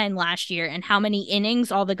bullpen last year and how many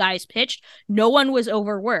innings all the guys pitched, no one was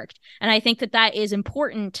overworked. And I think that is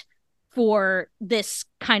important for this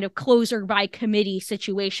kind of closer by committee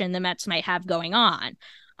situation the Mets might have going on.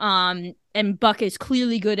 And Buck is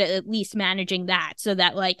clearly good at least managing that so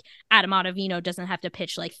that like Adam Ottavino doesn't have to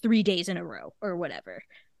pitch like 3 days in a row or whatever.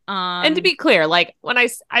 And to be clear, like when I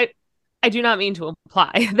do not mean to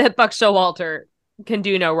imply that Buck Showalter can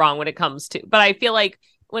do no wrong when it comes to, but I feel like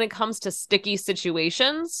when it comes to sticky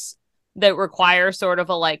situations that require sort of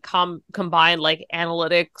a like combined like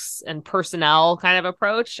analytics and personnel kind of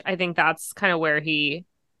approach, I think that's kind of where he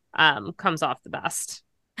comes off the best.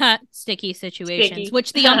 Sticky situations,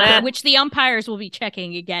 which the umpires will be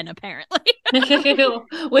checking again, apparently.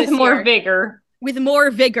 With more vigor. With more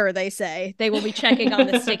vigor, they say. They will be checking on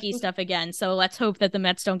the sticky stuff again. So let's hope that the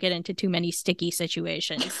Mets don't get into too many sticky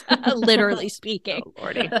situations, literally speaking. Oh,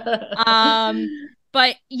 Lordy.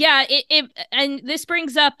 But yeah, and this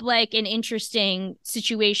brings up like an interesting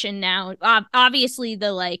situation now. Obviously,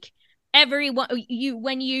 the like everyone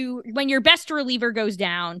when your best reliever goes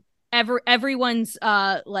down, everyone's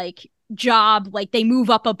like job, like they move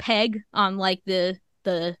up a peg on like the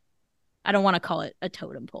I don't want to call it a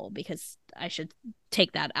totem pole because I should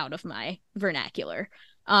take that out of my vernacular.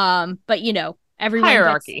 But you know,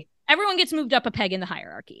 hierarchy. Everyone gets moved up a peg in the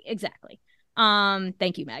hierarchy. Exactly.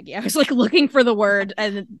 Thank you, Maggie. I was like looking for the word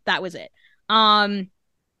and that was it. And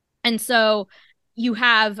so you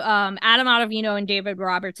have Adam Ottavino and David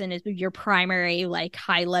Robertson as your primary like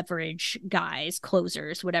high leverage guys,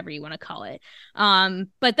 closers, whatever you want to call it.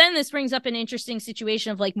 But then this brings up an interesting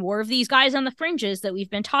situation of like more of these guys on the fringes that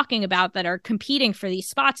we've been talking about that are competing for these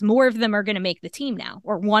spots. More of them are going to make the team now,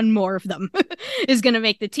 or one more of them is going to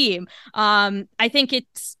make the team. I think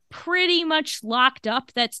it's pretty much locked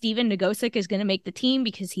up that Steven Nagosic is going to make the team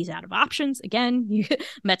because he's out of options. Again,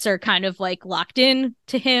 Mets are kind of like locked in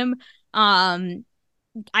to him.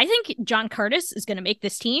 I think John Curtis is going to make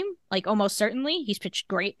this team, like almost certainly. He's pitched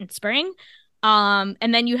great in spring. And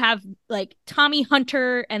then you have like Tommy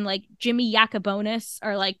Hunter and like Jimmy Yacobonis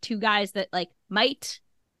are like two guys that like might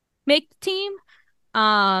make the team.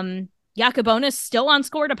 Yacobonis still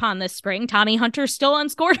unscored upon this spring. Tommy Hunter still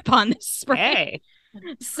unscored upon this spring. Hey.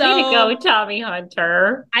 So way to go, Tommy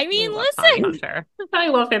Hunter. I mean, listen, I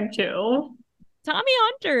love him too. Tommy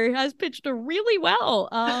Hunter has pitched really well.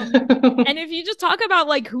 And if you just talk about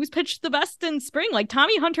like who's pitched the best in spring, like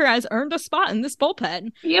Tommy Hunter has earned a spot in this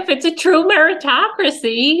bullpen. Yeah, if it's a true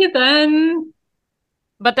meritocracy, then.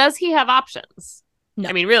 But does he have options? No.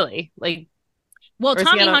 I mean, really? Like, well,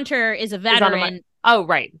 Tommy Hunter is a veteran. Oh,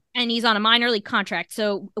 right. And he's on a minor league contract.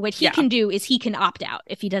 So what he can do is he can opt out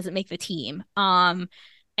if he doesn't make the team.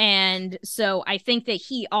 And so I think that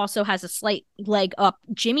he also has a slight leg up.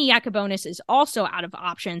 Jimmy Yacobonis is also out of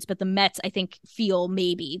options, but the Mets, I think, feel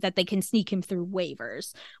maybe that they can sneak him through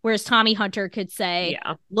waivers. Whereas Tommy Hunter could say,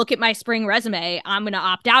 look at my spring resume. I'm going to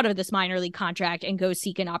opt out of this minor league contract and go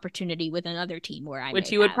seek an opportunity with another team where I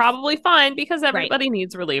Which you would probably find because everybody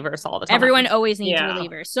needs relievers all the time. Everyone always needs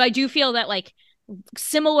relievers. So I do feel that like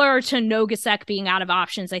similar to Nogosek being out of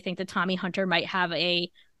options, I think that Tommy Hunter might have a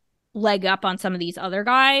leg up on some of these other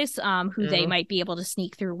guys who they might be able to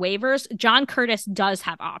sneak through waivers. John Curtis does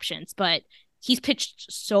have options, but he's pitched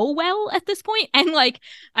so well at this point. And like,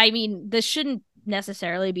 I mean, this shouldn't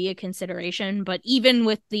necessarily be a consideration, but even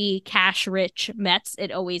with the cash rich Mets,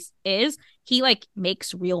 it always is. He like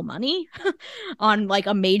makes real money on like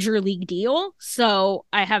a major league deal. So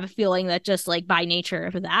I have a feeling that just like by nature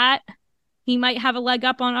of that, he might have a leg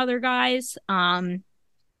up on other guys.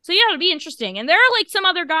 So yeah, it'll be interesting. And there are like some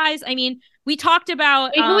other guys. I mean, we talked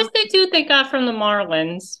about who was the dude they got from the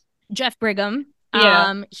Marlins? Jeff Brigham.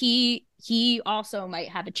 Yeah. He also might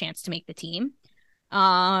have a chance to make the team.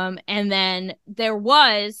 And then there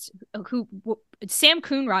was Sam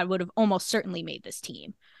Coonrod would have almost certainly made this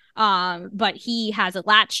team. But he has a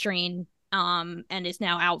lat strain and is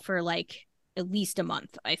now out for like at least a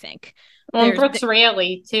month, I think. Well, Brooks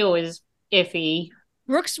Raley too is iffy.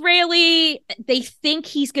 Brooks Raley, they think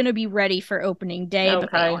he's going to be ready for opening day,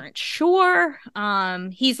 but they aren't sure.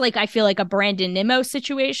 He's like, I feel like a Brandon Nimmo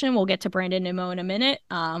situation. We'll get to Brandon Nimmo in a minute.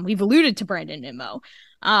 We've alluded to Brandon Nimmo,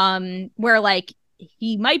 where like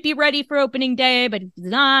he might be ready for opening day, but if he's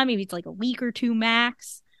not, maybe it's like a week or two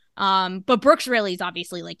max. But Brooks Raley is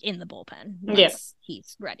obviously like in the bullpen. Yes,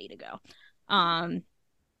 he's ready to go.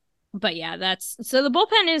 But yeah, so the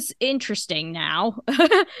bullpen is interesting now.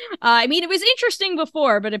 I mean, it was interesting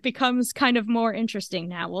before, but it becomes kind of more interesting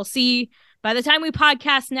now. We'll see. By the time we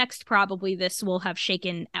podcast next, probably this will have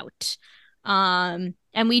shaken out. And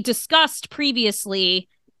we discussed previously,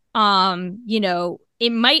 you know,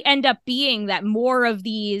 it might end up being that more of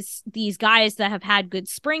these guys that have had good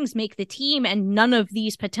springs make the team, and none of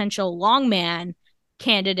these potential longman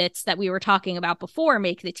candidates that we were talking about before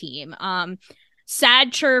make the team.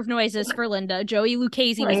 Sad chirp noises for Linda. Joey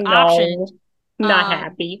Lucchesi was optioned. Not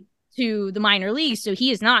happy. To the minor leagues, so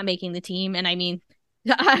he is not making the team. And I mean,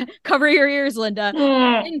 cover your ears, Linda.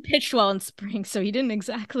 He didn't pitch well in spring, so he didn't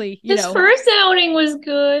exactly, His first outing was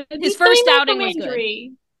good. His first outing was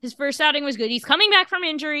good. His first outing was good. He's coming back from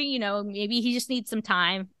injury. You know, maybe he just needs some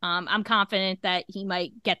time. I'm confident that he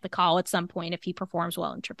might get the call at some point if he performs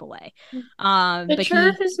well in AAA. The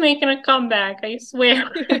Chirp is making a comeback, I swear.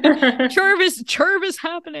 Chirp is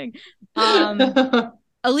happening.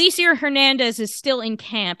 Alicia Hernandez is still in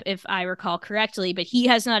camp, if I recall correctly, but he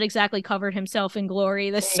has not exactly covered himself in glory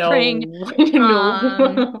this spring.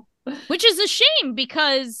 No. Which is a shame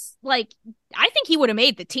because, like, I think he would have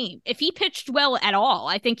made the team. If he pitched well at all,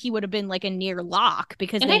 I think he would have been like a near lock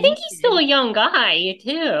because And I think he's still a young guy,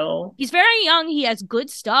 too. He's very young. He has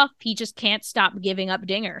good stuff. He just can't stop giving up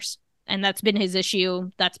dingers. And that's been his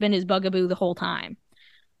issue. That's been his bugaboo the whole time.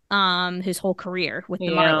 His whole career with the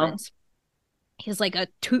Marlins. He has like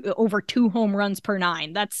over 2 home runs per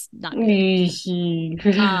 9. That's not good. I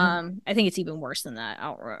think it's even worse than that. I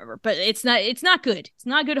don't remember, but it's not good. It's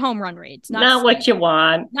not a good home run rate. It's not what you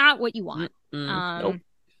want. Not what you want. Nope.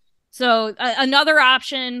 So another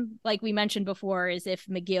option, like we mentioned before, is if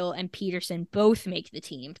McGill and Peterson both make the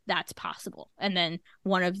team, that's possible. And then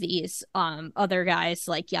one of these other guys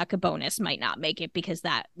like Yacobonis might not make it because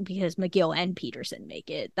McGill and Peterson make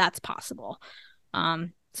it. That's possible.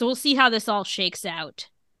 So we'll see how this all shakes out,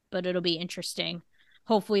 but it'll be interesting.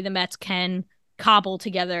 Hopefully the Mets can cobble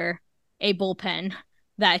together a bullpen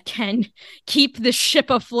that can keep the ship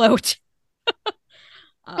afloat.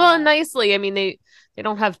 Well, nicely. I mean, they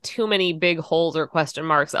don't have too many big holes or question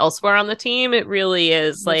marks elsewhere on the team. It really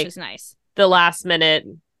is which is nice. The last minute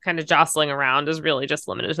kind of jostling around is really just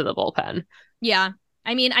limited to the bullpen. Yeah.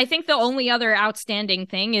 I mean, I think the only other outstanding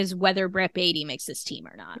thing is whether Brett Baty makes this team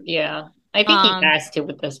or not. Yeah. I think he has to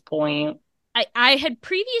at this point. I had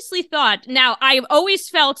previously thought, now I've always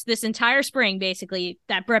felt this entire spring, basically,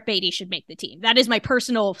 that Brett Baty should make the team. That is my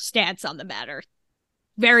personal stance on the matter.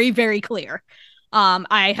 Very, very clear.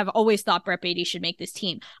 I have always thought Brett Baty should make this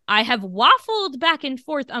team. I have waffled back and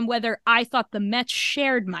forth on whether I thought the Mets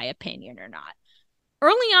shared my opinion or not.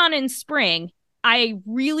 Early on in spring, I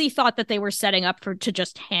really thought that they were setting up to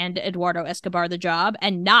just hand Eduardo Escobar the job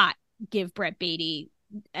and not give Brett Baty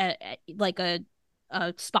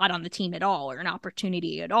a spot on the team at all or an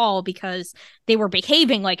opportunity at all because they were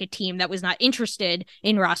behaving like a team that was not interested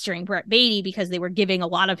in rostering Brett Baty because they were giving a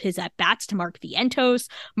lot of his at-bats to Mark Vientos.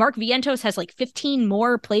 Mark Vientos has like 15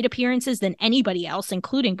 more plate appearances than anybody else,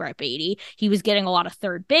 including Brett Baty. He was getting a lot of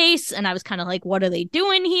third base, and I was kind of like, what are they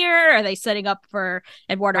doing here? Are they setting up for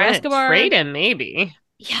Eduardo Escobar? Trade him, maybe.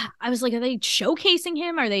 Yeah, I was like, are they showcasing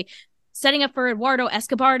him? Are they setting up for Eduardo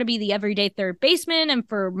Escobar to be the everyday third baseman and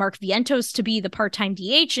for Mark Vientos to be the part-time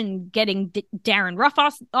DH and getting Darren Ruff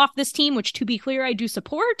off this team, which, to be clear, I do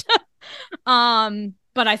support.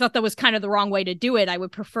 But I thought that was kind of the wrong way to do it. I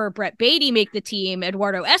would prefer Brett Baty make the team,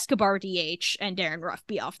 Eduardo Escobar DH, and Darren Ruff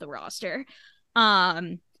be off the roster.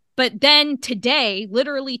 But then today,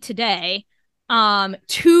 literally today,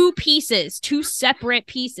 two separate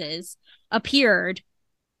pieces appeared.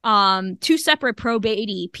 2 separate Pro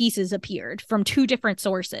Baty pieces appeared from 2 different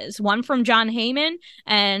sources, one from Jon Heyman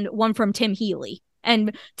and one from Tim Healy.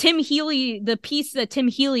 And Tim Healy, the piece that Tim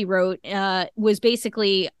Healy wrote was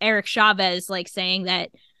basically Eric Chavez like saying that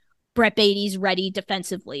Brett Baty's ready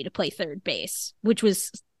defensively to play third base, which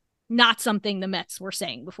was not something the Mets were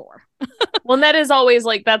saying before. Well, and that is always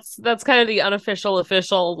like that's kind of the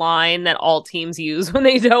official line that all teams use when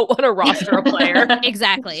they don't want to roster a player.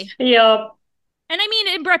 Exactly. Yep. And I mean,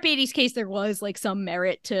 in Brett Baty's case, there was like some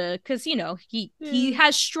merit to, because, you know, he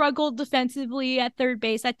has struggled defensively at third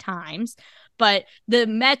base at times, but the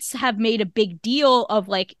Mets have made a big deal of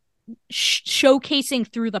like showcasing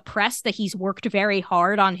through the press that he's worked very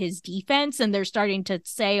hard on his defense. And they're starting to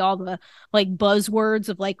say all the like buzzwords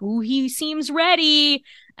of like, ooh, he seems ready.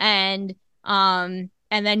 And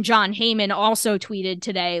then Jon Heyman also tweeted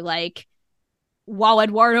today, like, while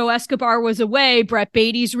Eduardo Escobar was away, Brett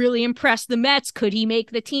Baty's really impressed the Mets. Could he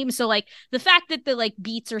make the team? So like the fact that the like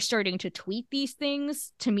beats are starting to tweet these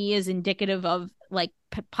things to me is indicative of like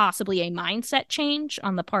possibly a mindset change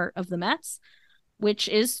on the part of the Mets, which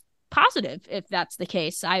is positive if that's the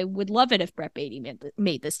case. I would love it if Brett Baty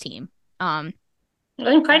made this team. And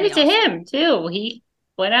credit to him too. He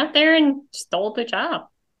went out there and stole the job.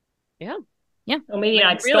 Yeah. Yeah. Well, maybe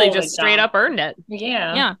not really just straight up earned it.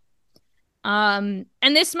 Yeah. Yeah. And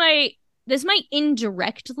this might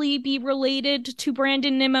indirectly be related to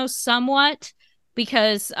Brandon Nimmo somewhat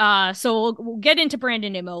because so we'll get into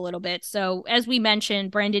Brandon Nimmo a little bit. So as we mentioned,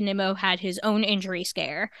 Brandon Nimmo had his own injury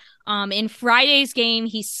scare. In Friday's game,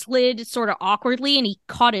 he slid sort of awkwardly and he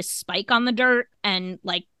caught his spike on the dirt and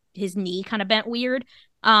like his knee kind of bent weird.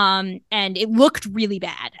 And it looked really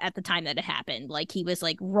bad at the time that it happened. Like he was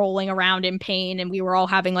like rolling around in pain and we were all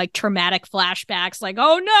having like traumatic flashbacks like,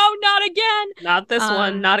 oh no, not again. Not this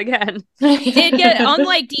one, not again.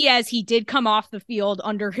 Unlike Diaz, he did come off the field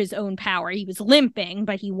under his own power. He was limping,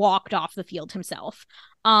 but he walked off the field himself.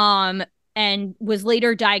 And was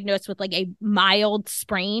later diagnosed with like a mild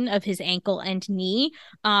sprain of his ankle and knee.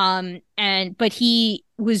 But he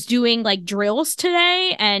was doing like drills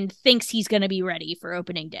today and thinks he's going to be ready for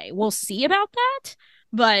opening day. We'll see about that.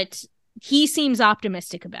 but he seems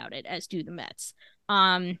optimistic about it, as do the Mets.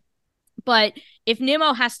 But if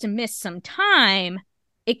Nimmo has to miss some time,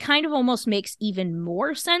 it kind of almost makes even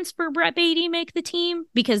more sense for Brett Baty make the team,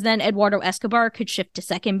 because then Eduardo Escobar could shift to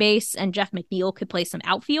second base and Jeff McNeil could play some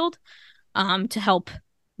outfield to help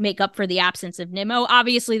make up for the absence of Nimmo.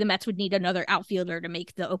 Obviously, the Mets would need another outfielder to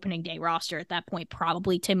make the opening day roster at that point,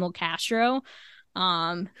 probably Tim Locastro,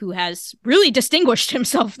 who has really distinguished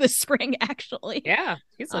himself this spring, actually. Yeah,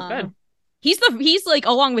 he's looked good. He's like,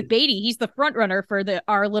 along with Baty, he's the front runner for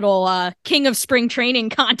our little King of Spring Training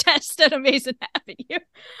contest at Amazing Avenue.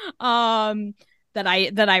 That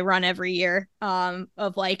I run every year,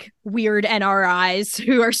 of like weird NRIs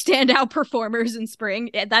who are standout performers in spring.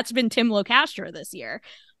 That's been Tim Locastro this year.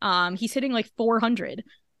 He's hitting like 400.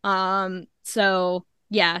 So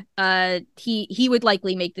yeah, he would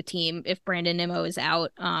likely make the team if Brandon Nimmo is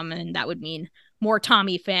out. And that would mean more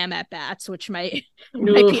Tommy Pham at bats, which might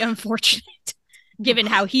be unfortunate given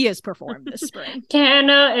how he has performed this spring.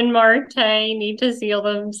 Canna and Marte need to seal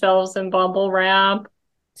themselves in bubble wrap.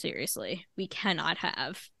 Seriously, we cannot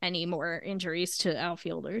have any more injuries to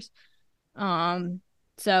outfielders.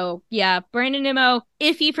 So yeah, Brandon Nimmo,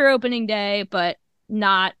 iffy for opening day, but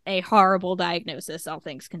not a horrible diagnosis, all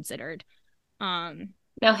things considered.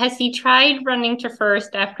 Now, has he tried running to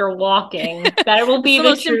first after walking? That will be the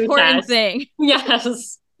most true important test. thing.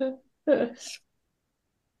 Yes.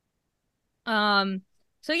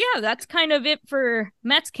 So yeah, that's kind of it for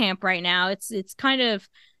Mets camp right now. It's kind of,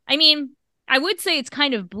 I mean, I would say it's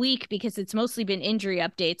kind of bleak because it's mostly been injury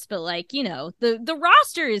updates, but like, you know, the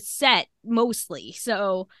roster is set mostly.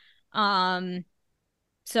 So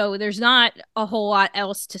there's not a whole lot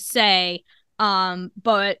else to say.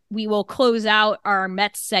 But we will close out our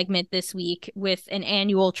Mets segment this week with an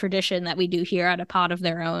annual tradition that we do here at A Pod of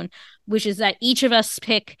Their Own, which is that each of us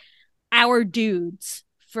pick our dudes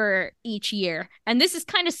for each year. And this is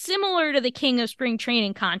kind of similar to the King of Spring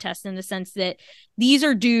Training contest in the sense that these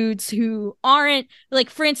are dudes who aren't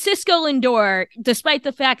like Francisco Lindor, despite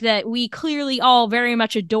the fact that we clearly all very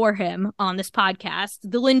much adore him on this podcast.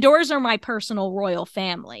 The Lindors are my personal royal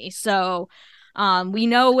family. So we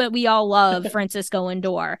know what we all love, Francisco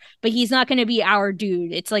Lindor, but he's not going to be our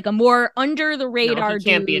dude. It's like a more under the radar dude. He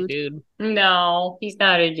can't be a dude. No, he's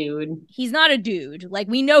not a dude. He's not a dude. Like,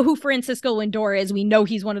 we know who Francisco Lindor is. We know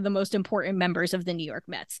he's one of the most important members of the New York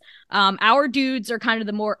Mets. Our dudes are kind of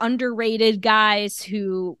the more underrated guys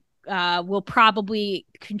who will probably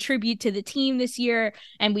contribute to the team this year,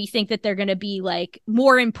 and we think that they're going to be like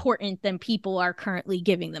more important than people are currently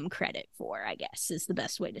giving them credit for, I guess is the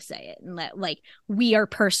best way to say it. And that, like, we are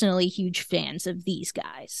personally huge fans of these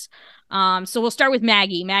guys. So we'll start with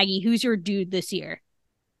Maggie. Maggie, who's your dude this year?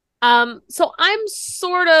 So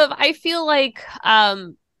I feel like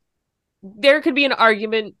there could be an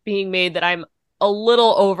argument being made that I'm a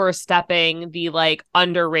little overstepping the like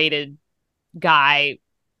underrated guy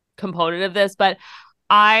component of this, but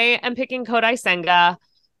I am picking Kodai Senga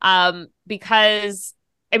because,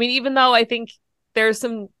 I mean, even though I think there's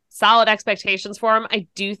some solid expectations for him, I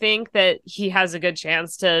do think that he has a good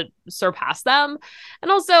chance to surpass them.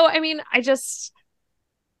 And also, I mean,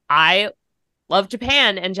 I love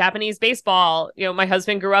Japan and Japanese baseball. You know, my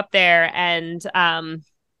husband grew up there, and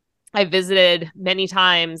I visited many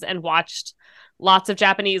times and watched lots of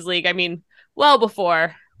Japanese league. I mean, well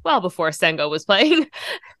before Sengo was playing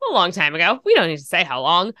a long time ago. We don't need to say how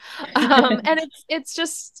long. And it's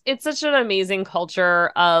such an amazing culture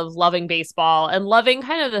of loving baseball and loving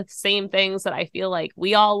kind of the same things that I feel like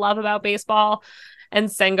we all love about baseball. And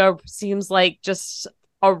Sengo seems like just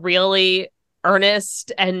a really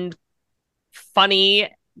earnest and funny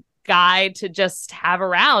guy to just have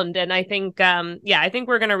around. And I think, I think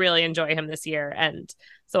we're going to really enjoy him this year. And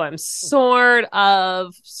so I'm sort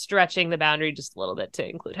of stretching the boundary just a little bit to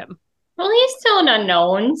include him. Well, he's still an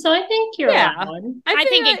unknown, so I think you're allowed. I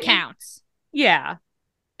think it counts. Yeah.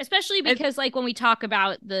 Especially because, like, when we talk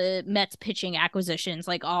about the Mets pitching acquisitions,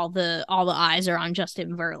 like, all the eyes are on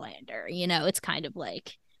Justin Verlander. You know, it's kind of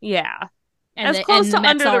like... Yeah. As close to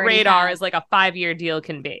under the radar as, like, a 5-year deal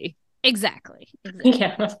can be. Exactly.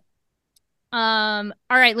 Yeah. All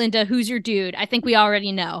right, Linda, who's your dude? I think we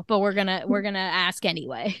already know, but we're gonna ask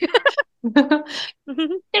anyway. Can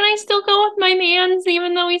I still go with my man's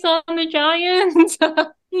even though he's on the Giants?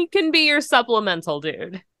 He can be your supplemental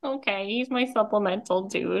dude. Okay, he's my supplemental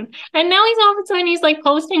dude. And now all of a sudden he's like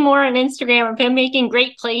posting more on Instagram of him making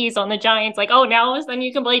great plays on the Giants. Like, oh, now all of a sudden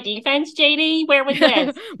you can play defense, JD? Where was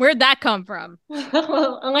this? Where'd that come from?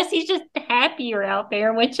 Well, unless he's just happier out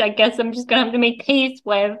there, which I guess I'm just gonna have to make peace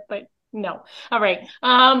with, but No. All right.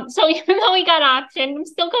 So even though he got optioned, I'm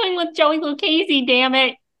still going with Joey Lucchese, damn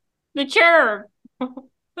it. The Churv.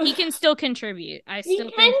 He can still contribute. I still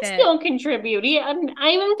He think can still contribute.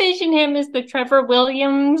 I envision him as the Trevor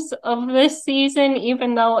Williams of this season,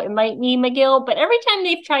 even though it might be McGill. But every time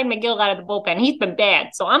they've tried McGill out of the bullpen, he's been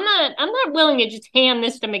bad. So I'm not willing to just hand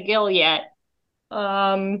this to McGill yet.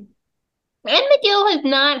 And McGill has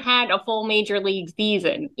not had a full major league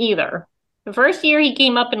season either. The first year he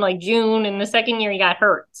came up in like June, and the second year he got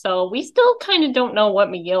hurt. So we still kind of don't know what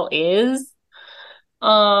McGill is.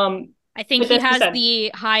 I think he has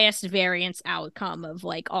the highest variance outcome of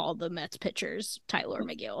like all the Mets pitchers, Tylor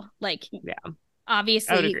Megill. Like, yeah,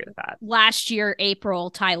 obviously, I would agree with that. Last year, April,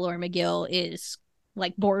 Tylor Megill is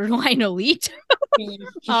like borderline elite.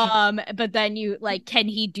 But then you like, can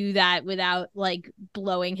he do that without like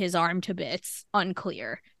blowing his arm to bits?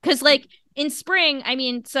 Unclear. Because like in spring, I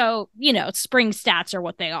mean, so, you know, spring stats are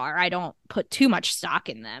what they are. I don't put too much stock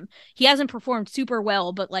in them. He hasn't performed super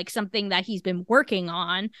well, but like something that he's been working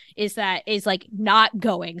on is like not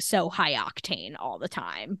going so high octane all the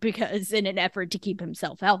time, because in an effort to keep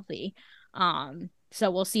himself healthy. So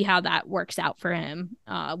we'll see how that works out for him,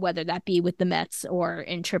 whether that be with the Mets or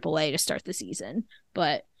in AAA to start the season.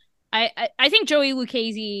 But I think Joey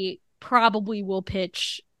Lucchese probably will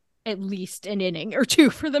pitch at least an inning or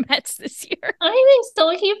two for the Mets this year. I think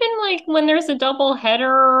so. Even like when there's a double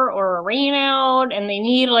header or a rain out and they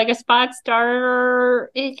need like a spot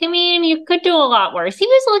starter, I mean, you could do a lot worse. He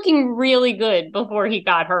was looking really good before he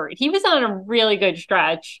got hurt. He was on a really good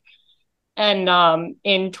stretch. And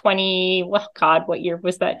in what year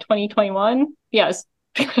was that? 2021? Yes.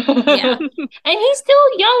 Yeah. And he's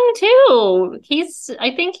still young too. He's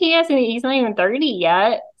not even 30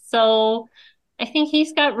 yet. So I think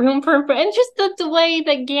he's got room for, and just the way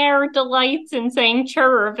that Garrett delights in saying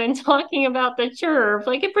Churv and talking about the Churv,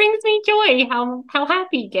 like it brings me joy how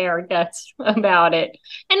happy Garrett gets about it.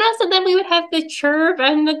 And also then we would have the Churv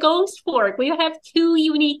and the Ghost Fork. We would have two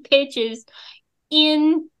unique pitches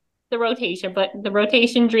in the rotation, but the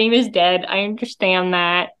rotation dream is dead. I understand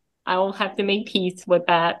that. I will have to make peace with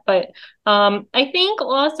that. But I think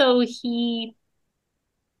also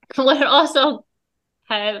what also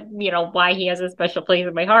have, why he has a special place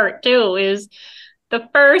in my heart too, is the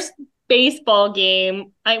first baseball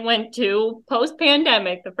game I went to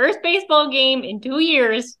post-pandemic. The first baseball game in 2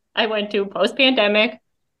 years I went to post-pandemic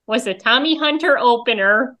was a Tommy Hunter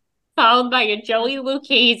opener, followed by a Joey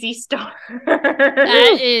Lucchese star.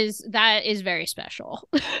 That is very special.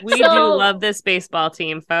 We do love this baseball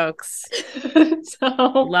team, folks.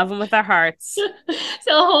 Love them with our hearts.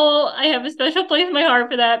 So I have a special place in my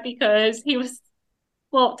heart for that, because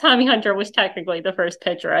Tommy Hunter was technically the first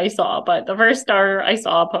pitcher I saw, but the first starter I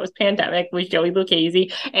saw post-pandemic was Joey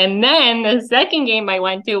Lucchese. And then the second game I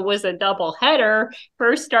went to was a doubleheader,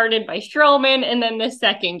 first started by Stroman, and then the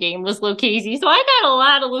second game was Lucchese. So I got a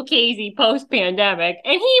lot of Lucchese post-pandemic,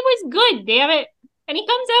 and he was good, damn it. And he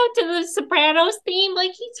comes out to the Sopranos theme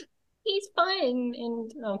like he's fun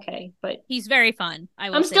and okay, but he's very fun.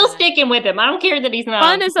 I'm still sticking with him. I don't care that he's not.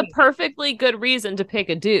 Fun is a perfectly good reason to pick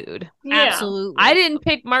a dude. Yeah. Absolutely. I didn't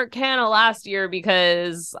pick Mark Canha last year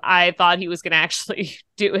because I thought he was going to actually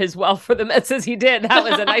do as well for the Mets as he did. That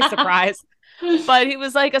was a nice surprise. But he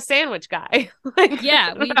was like a sandwich guy.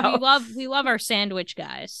 Yeah, we love our sandwich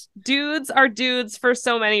guys. Dudes are dudes for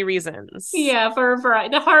so many reasons. Yeah, for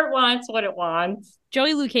the heart wants what it wants.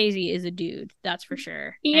 Joey Lucchese is a dude, that's for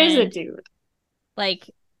sure. He is a dude. Like,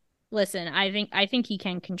 listen, I think he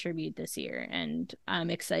can contribute this year, and I'm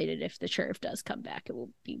excited if the Churv does come back. It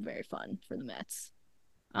will be very fun for the Mets.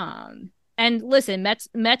 And listen,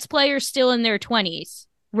 Mets players still in their 20s,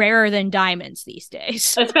 rarer than diamonds these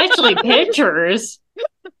days. Especially pitchers.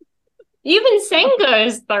 Even Senga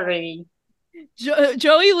is 30.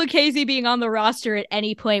 Joey Lucchese being on the roster at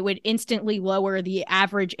any point would instantly lower the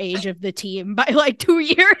average age of the team by like 2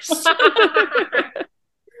 years. That's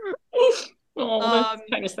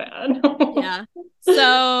kind of sad. Yeah.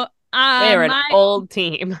 So they're an old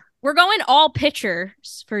team. We're going all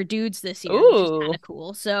pitchers for dudes this year, which is kind of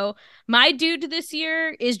cool. So my dude this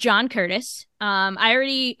year is John Curtis. I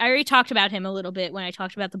already talked about him a little bit when I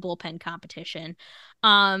talked about the bullpen competition.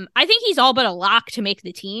 I think he's all but a lock to make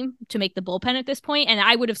the team, to make the bullpen at this point. And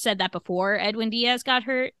I would have said that before Edwin Diaz got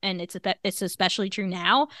hurt, and it's especially true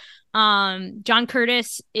now. John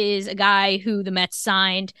Curtis is a guy who the Mets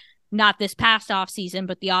signed not this past offseason,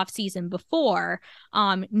 but the offseason before,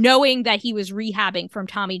 knowing that he was rehabbing from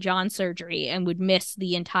Tommy John surgery and would miss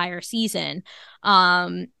the entire season.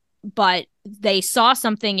 But they saw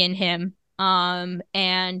something in him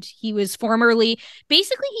And he was formerly,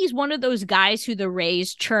 basically he's one of those guys who the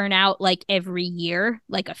Rays churn out like every year,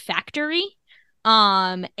 like a factory.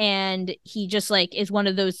 And he just like is one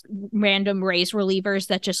of those random Rays relievers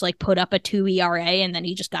that just like put up a 2 ERA and then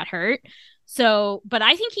he just got hurt. So, but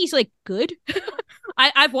I think he's like good.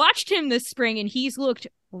 I've watched him this spring and he's looked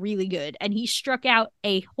really good and he struck out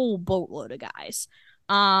a whole boatload of guys.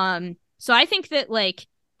 So I think that like,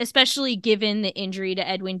 especially given the injury to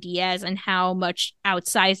Edwin Diaz and how much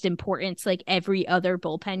outsized importance like every other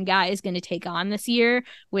bullpen guy is going to take on this year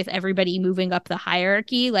with everybody moving up the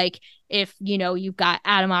hierarchy. Like if, you know, you've got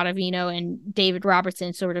Adam Ottavino and David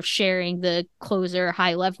Robertson sort of sharing the closer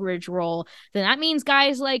high leverage role, then that means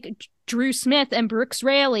guys like Drew Smith and Brooks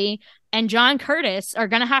Raley and John Curtis are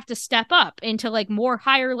going to have to step up into like more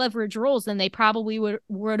higher leverage roles than they probably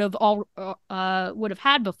would have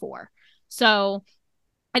had before. So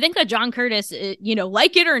I think that John Curtis, you know,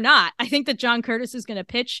 like it or not, I think that John Curtis is going to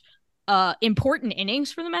pitch important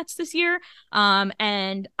innings for the Mets this year.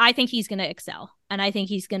 And I think he's going to excel. And I think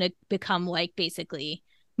he's going to become like basically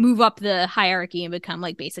move up the hierarchy and become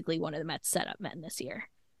like basically one of the Mets setup men this year.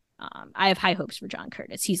 I have high hopes for John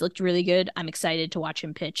Curtis. He's looked really good. I'm excited to watch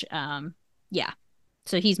him pitch. Yeah.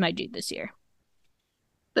 So he's my dude this year.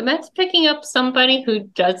 The Mets picking up somebody who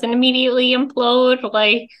doesn't immediately implode,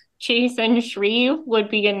 like Chasen Shreve,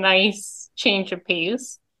 would be a nice change of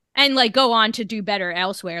pace. And like go on to do better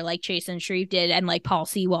elsewhere, like Chasen Shreve did and like Paul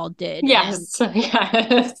Sewald did. Yes.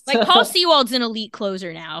 Yes. Like Paul Sewald's an elite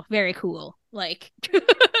closer now. Very cool. Like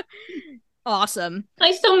awesome.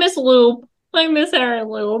 I still miss Lube. I miss Aaron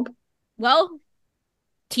Lube. Well,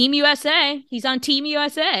 Team USA. He's on Team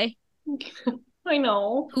USA. I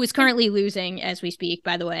know. Who is currently losing as we speak,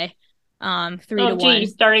 by the way. 3-1.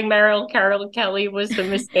 Starting Merrill Kelly was the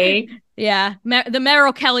mistake. Yeah, the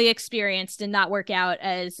Merrill Kelly experience did not work out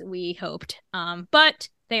as we hoped. But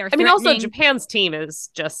they are. I mean, also Japan's team is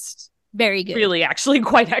just very good. Really, actually,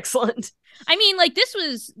 quite excellent. I mean, like this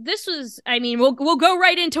was. I mean, we'll go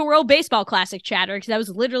right into World Baseball Classic chatter because that was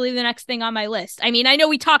literally the next thing on my list. I mean, I know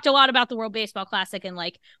we talked a lot about the World Baseball Classic and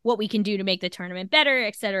like what we can do to make the tournament better,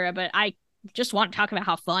 etc. But I just want to talk about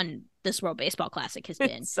how fun this World Baseball Classic has been.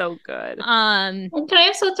 It's so good. Can I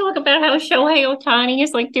also talk about how Shohei Ohtani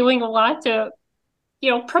is like doing a lot to, you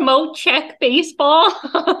know, promote Czech baseball?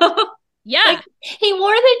 Yeah. Like, he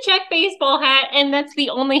wore the Czech baseball hat, and that's the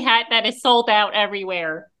only hat that is sold out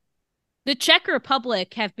everywhere. The Czech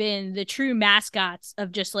Republic have been the true mascots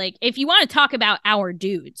of just like, if you want to talk about our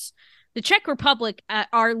dudes, the Czech Republic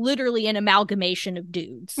are literally an amalgamation of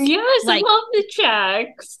dudes. Yes, like, I love the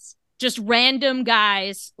Czechs. Just random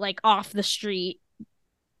guys like off the street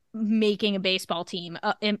making a baseball team.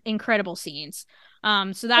 Incredible scenes.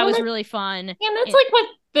 So that was really fun. Yeah, that's like what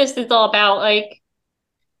this is all about. Like,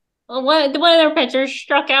 one of their pitchers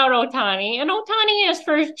struck out Ohtani, and Ohtani asked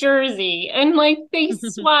for his jersey, and like they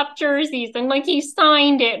swapped jerseys, and like he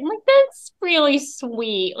signed it, and like that's really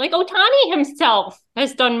sweet. Like Ohtani himself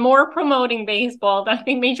has done more promoting baseball than I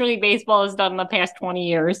think Major League Baseball has done in the past 20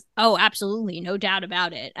 years. Oh, absolutely, no doubt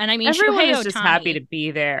about it. And I mean, everyone Shohei is just happy to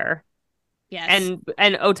be there. Yes,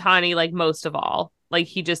 and Ohtani, like most of all, like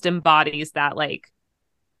he just embodies that. Like,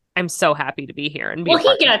 I'm so happy to be here and be. Well,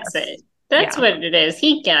 he gets it. That's what it is.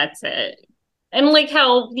 He gets it. And like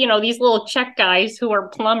how, you know, these little Czech guys who are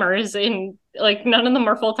plumbers and like none of them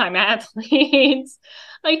are full-time athletes,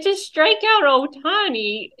 like to strike out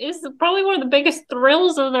Ohtani is probably one of the biggest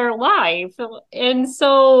thrills of their life. And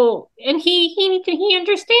so, and he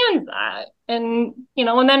understands that. And, you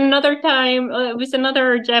know, and then another time, it was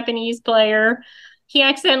another Japanese player. He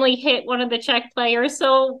accidentally hit one of the Czech players.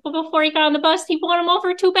 So before he got on the bus, he bought him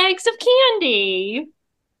over 2 bags of candy.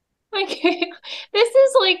 Like, this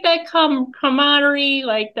is like that camaraderie.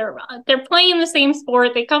 Like they're playing the same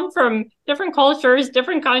sport. They come from different cultures,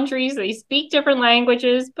 different countries. They speak different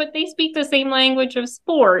languages, but they speak the same language of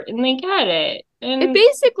sport, and they get it. And it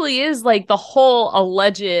basically is like the whole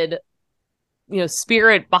alleged, you know,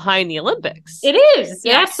 spirit behind the Olympics. It is.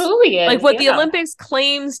 It absolutely is. Like what the Olympics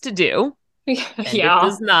claims to do. Yeah, it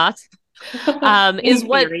does not. Is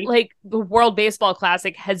what like the World Baseball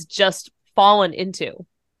Classic has just fallen into.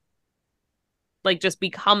 Like just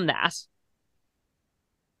become that.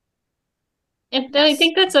 And I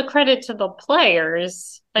think that's a credit to the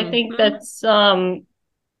players. I think that's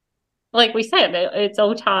like we said, it's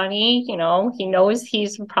Ohtani, you know, he knows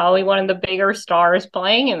he's probably one of the bigger stars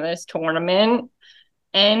playing in this tournament.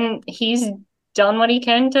 And he's done what he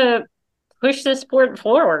can to push the sport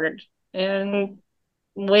forward. And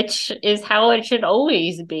which is how it should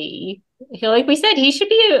always be. like we said, he should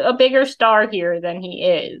be a bigger star here than he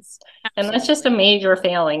is. Absolutely. And that's just a major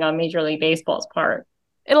failing on Major League Baseball's part.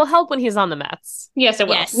 It'll help when he's on the Mets. Yes, it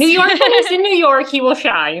will. Yes. New York, when he's in New York, he will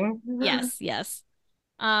shine. Yes.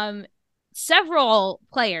 Several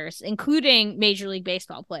players, including Major League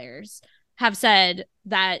Baseball players, have said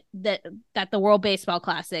that the World Baseball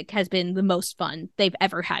Classic has been the most fun they've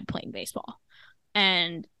ever had playing baseball.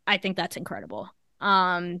 And I think that's incredible.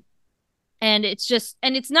 And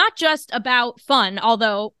it's not just about fun,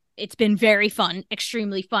 although it's been very fun,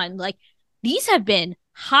 extremely fun. Like, these have been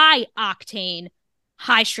high octane,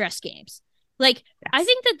 high stress games. Like, yes. I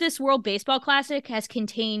think that this World Baseball Classic has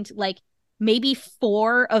contained like maybe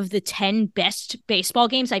 4 of the 10 best baseball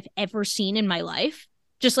games I've ever seen in my life,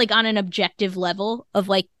 just like on an objective level of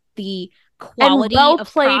like the quality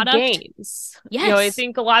of product. Games. Yes. You know, I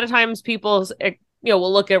think a lot of times people,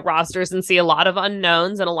 will look at rosters and see a lot of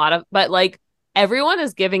unknowns and but like everyone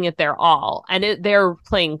is giving it their all, and they're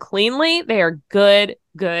playing cleanly. They are good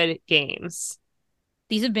games.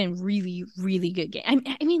 These have been really, really good games.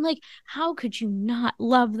 I mean, like, how could you not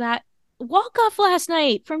love that walk-off last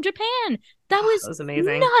night from Japan? That was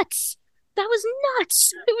amazing. Nuts. That was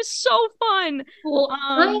nuts. It was so fun. Well,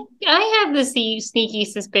 I have this sneaky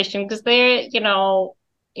suspicion because they're,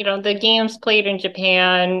 the games played in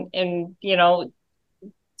Japan, and,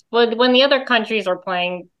 when the other countries are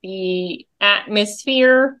playing, the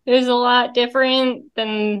atmosphere is a lot different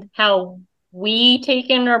than how we take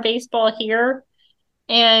in our baseball here.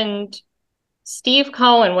 And Steve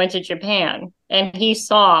Cohen went to Japan and he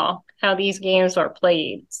saw how these games are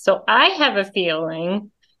played. So I have a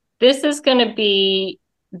feeling this is going to be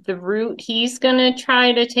the route he's going to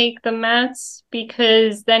try to take the Mets,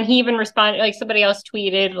 because then he even responded, like somebody else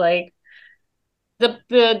tweeted, like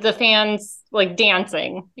the fans like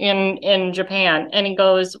dancing in Japan, and he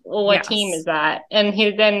goes, well, what team is that? And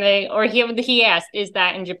he asked, is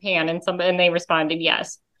that in Japan? And they responded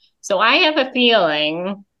yes. So I have a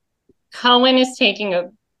feeling Cohen is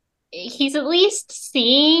he's at least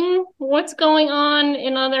seeing what's going on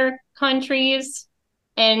in other countries,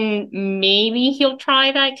 and maybe he'll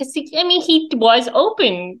try that, because he was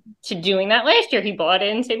open to doing that last year. He bought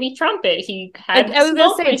in Timmy Trumpet. He had I was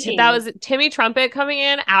going to say that was Timmy Trumpet coming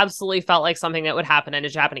in. Absolutely felt like something that would happen in a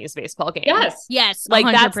Japanese baseball game. Yes, like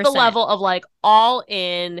 100%. That's the level of like all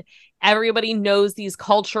in. Everybody knows these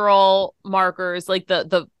cultural markers, like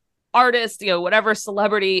the artist, whatever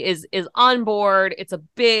celebrity is on board. It's a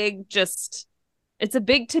big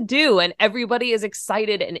to do, and everybody is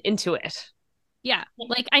excited and into it. Yeah.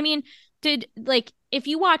 Like, I mean, if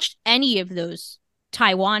you watched any of those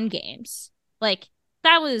Taiwan games, like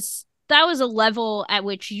that was a level at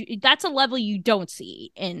which that's a level you don't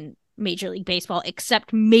see in Major League Baseball,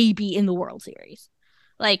 except maybe in the World Series.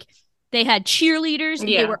 Like, they had cheerleaders.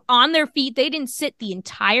 Yeah. They were on their feet. They didn't sit the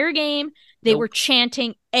entire game. They were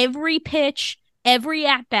chanting every pitch, every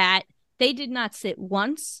at bat. They did not sit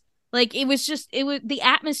once. Like, the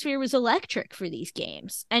atmosphere was electric for these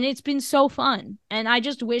games, and it's been so fun. And I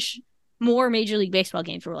just wish more Major League Baseball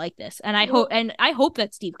games were like this. And I hope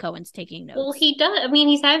that Steve Cohen's taking notes. Well, he does. I mean,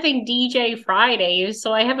 he's having DJ Fridays,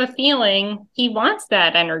 so I have a feeling he wants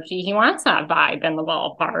that energy. He wants that vibe in the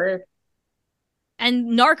ballpark.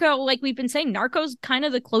 And Narco, like we've been saying, Narco's kind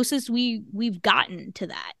of the closest we've gotten to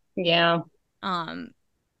that. Yeah.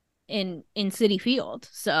 In Citi Field.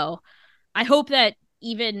 So I hope that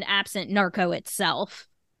even absent Narco itself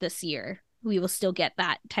this year, we will still get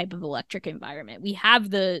that type of electric environment. We have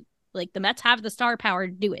the Mets have the star power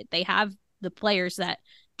to do it. They have the players that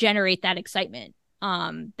generate that excitement.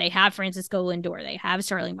 They have Francisco Lindor. They have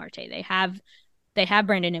Starling Marte. They have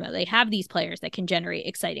Brandon Nimmo. They have these players that can generate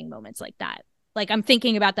exciting moments like that. Like, I'm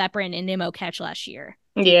thinking about that Brandon Nimmo catch last year.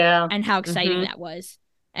 Yeah. And how exciting that was.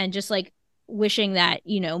 And just like wishing that,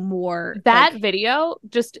 more. That video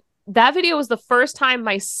was the first time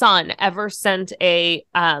my son ever sent a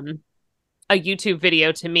YouTube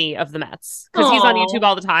video to me of the Mets, because he's on YouTube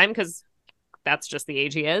all the time, because that's just the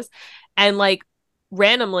age he is. And like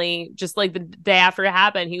randomly, just like the day after it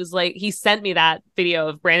happened, he sent me that video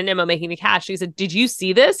of Brandon Nimmo making the catch. He said, "Did you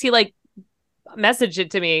see this?" He like messaged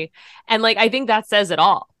it to me, and like I think that says it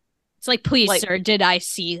all. It's like, please, like, sir, did I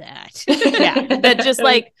see that? Yeah, that just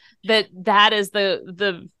like that is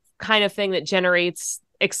the kind of thing that generates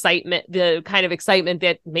excitement, the kind of excitement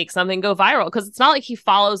that makes something go viral, because it's not like he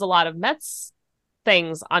follows a lot of Mets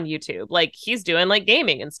things on YouTube. Like, he's doing like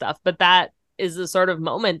gaming and stuff, but that is the sort of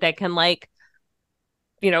moment that can like,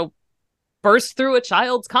 burst through a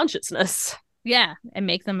child's consciousness. Yeah, and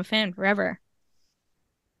make them a fan forever.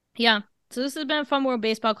 Yeah. So this has been a fun World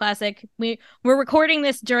Baseball Classic. We're recording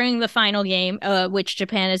this during the final game, which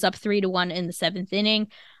Japan is up 3-1 in the 7th inning.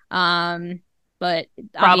 But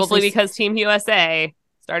probably because Team USA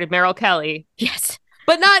started Merrill Kelly. Yes.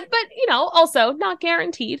 But also not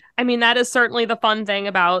guaranteed. I mean, that is certainly the fun thing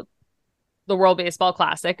about the World Baseball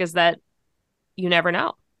Classic, is that you never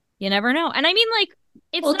know. You never know. And I mean, like,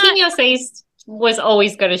 Team USA was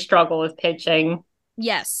always going to struggle with pitching.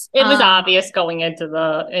 Yes. It was obvious going into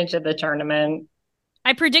the tournament.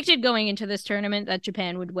 I predicted going into this tournament that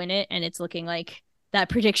Japan would win it, and it's looking like that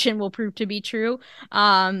prediction will prove to be true.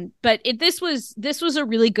 But this was a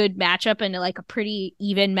really good matchup, and like a pretty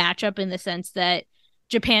even matchup in the sense that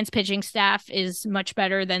Japan's pitching staff is much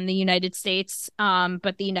better than the United States,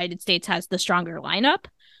 but the United States has the stronger lineup.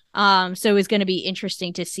 So it's going to be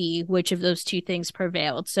interesting to see which of those two things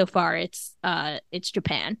prevailed. So far, it's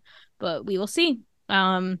Japan, but we will see.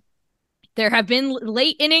 There have been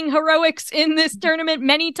late inning heroics in this tournament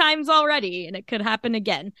many times already, and it could happen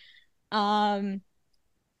again.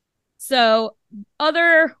 So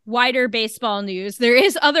other wider baseball news. There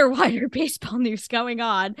is other wider baseball news going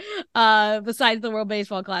on, besides the World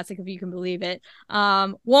Baseball Classic, if you can believe it.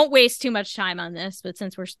 Won't waste too much time on this, but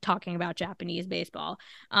since we're talking about Japanese baseball,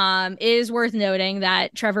 it is worth noting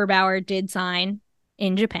that Trevor Bauer did sign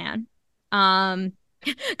in Japan.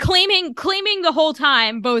 Claiming the whole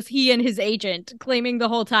time, both he and his agent claiming the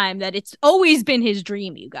whole time that it's always been his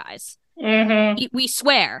dream, you guys. Mm-hmm. We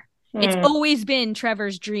swear. It's always been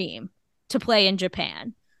Trevor's dream to play in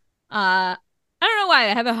Japan. I don't know why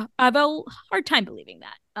I have a hard time believing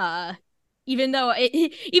that. Even though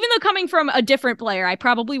coming from a different player, I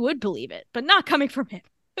probably would believe it, but not coming from him.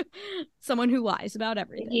 Someone who lies about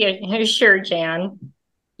everything. Yeah, sure, Jan.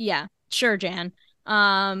 Yeah, sure, Jan.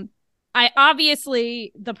 I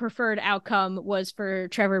obviously the preferred outcome was for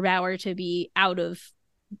Trevor Bauer to be out of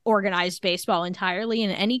organized baseball entirely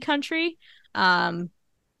in any country.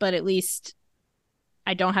 But at least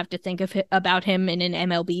I don't have to think about him in an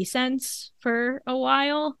MLB sense for a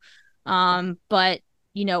while. But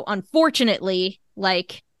unfortunately,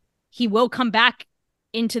 like, he will come back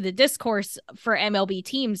into the discourse for MLB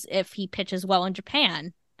teams if he pitches well in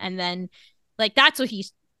Japan. And then, like, that's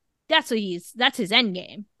his end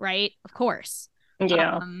game, right? Of course.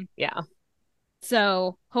 Yeah. Yeah.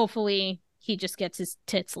 So hopefully he just gets his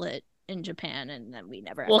tits lit in Japan, and then we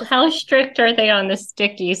never have Well, how strict are they on the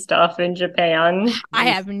sticky stuff in Japan? I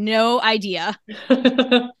have no idea.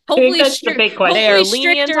 Hopefully that's the big question. They are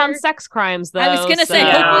lenient on sex crimes, though. I was gonna say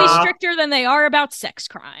hopefully stricter than they are about sex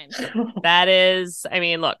crimes. That is, I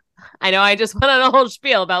mean, look, I know I just went on a whole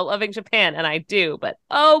spiel about loving Japan, and I do, but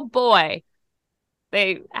oh boy,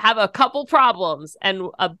 they have a couple problems, and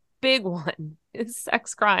a big one is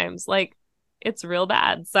sex crimes. Like, it's real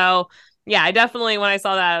bad. So yeah, I definitely, when I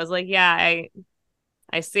saw that, I was like, yeah,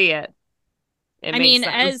 I see it. I mean,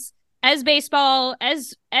 sense. as baseball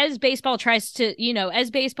tries to,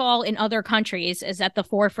 as baseball in other countries is at the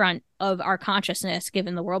forefront of our consciousness,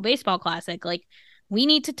 given the World Baseball Classic, like, we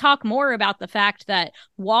need to talk more about the fact that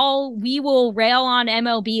while we will rail on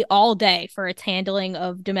MLB all day for its handling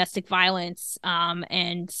of domestic violence,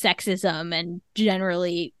 and sexism and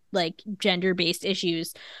generally, like, gender-based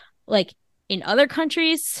issues, like, in other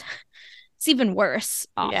countries, it's even worse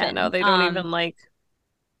often. Yeah, no, they don't even, like,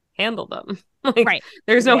 handle them. Like, right.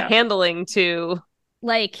 There's no handling to,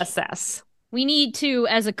 like, assess. We need to,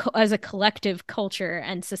 as a collective culture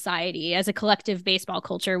and society, as a collective baseball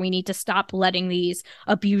culture, we need to stop letting these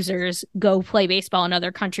abusers go play baseball in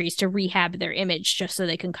other countries to rehab their image just so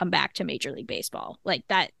they can come back to Major League Baseball. Like,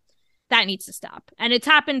 that needs to stop. And it's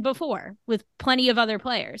happened before with plenty of other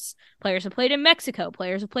players. Players have played in Mexico.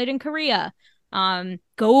 Players have played in Korea.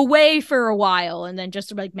 Go away for a while and then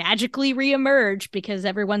just, like, magically reemerge because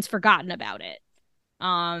everyone's forgotten about it.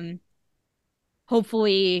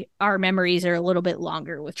 Hopefully our memories are a little bit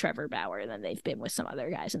longer with Trevor Bauer than they've been with some other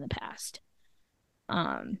guys in the past.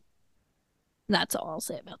 That's all I'll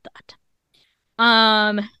say about that.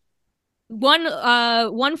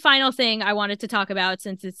 One final thing I wanted to talk about,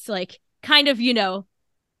 since it's, like, kind of, the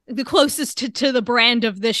closest to the brand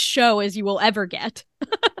of this show as you will ever get.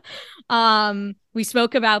 We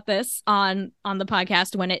spoke about this on the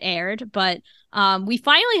podcast when it aired, but we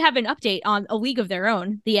finally have an update on A League of Their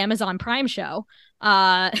Own, the Amazon Prime show,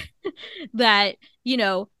 that,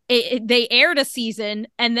 they aired a season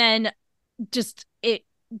and then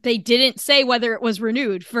they didn't say whether it was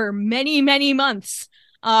renewed for many, many months.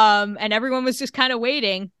 And everyone was just kind of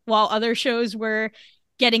waiting while other shows were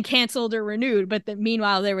getting canceled or renewed. But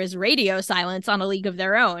meanwhile, there was radio silence on A League of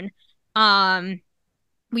Their Own.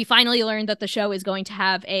 We finally learned that the show is going to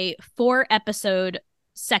have a 4-episode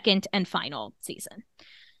second and final season.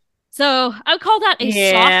 So I would call that a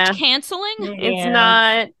soft canceling.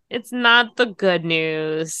 It's not the good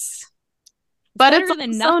news. But it's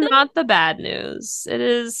also not the bad news. It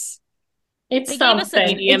is. It's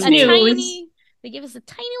something. It's news. They give us a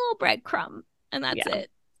tiny little breadcrumb, and that's it.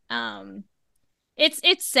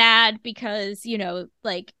 It's sad because, you know,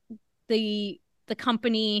 like the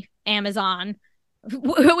company Amazon,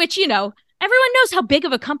 which, you know, everyone knows how big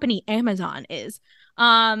of a company Amazon is,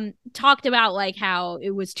 talked about like how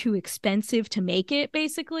it was too expensive to make it,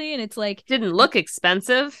 basically, and it's like didn't look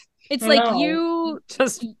expensive. It's like you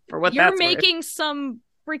just for what you're making some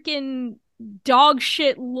freaking dog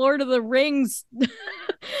shit Lord of the Rings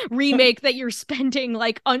remake that you're spending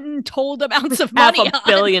like untold amounts of money on. $500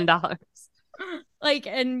 million. Like,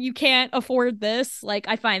 and you can't afford this. Like,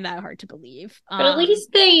 I find that hard to believe. But at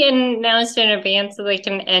least they announced in advance so they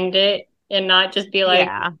can end it and not just be like,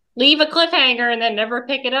 leave a cliffhanger and then never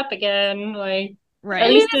pick it up again. Like, right.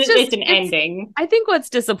 At least it's an ending. I think what's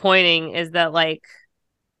disappointing is that, like,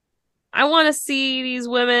 I want to see these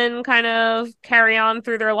women kind of carry on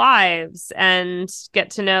through their lives and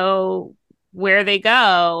get to know where they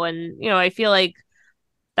go. And, you know, I feel like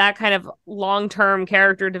that kind of long-term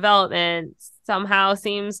character development somehow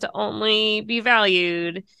seems to only be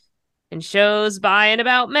valued in shows by and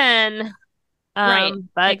about men. Right.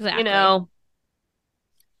 But, exactly. you know,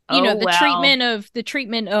 the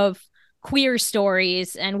treatment of queer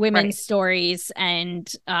stories and women's stories and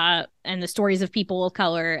the stories of people of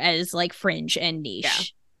color as like fringe and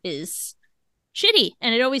niche is shitty,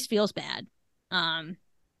 and it always feels bad.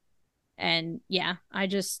 And yeah, I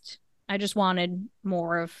just wanted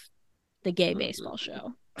more of the gay baseball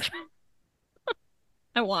show.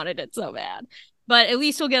 I wanted it so bad, but at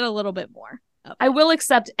least we'll get a little bit more. I will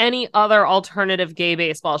accept any other alternative gay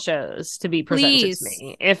baseball shows to be presented to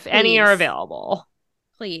me if any are available.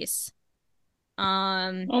 Please.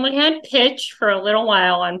 Well, we had Pitch for a little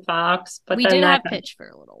while on Fox, but we did have Pitch for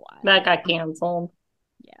a little while. That got canceled.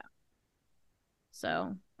 Yeah.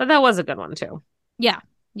 So, but that was a good one too. Yeah.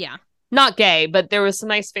 Not gay, but there was some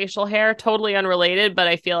nice facial hair, totally unrelated, but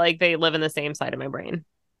I feel like they live in the same side of my brain.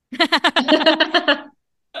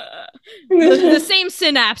 the same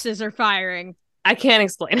synapses are firing. I can't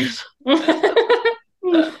explain it.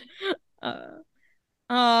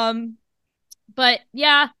 But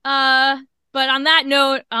yeah, but on that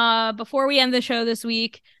note, before we end the show this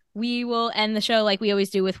week, we will end the show like we always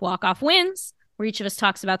do with walk-off wins, where each of us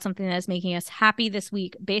talks about something that is making us happy this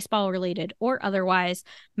week, baseball related or otherwise.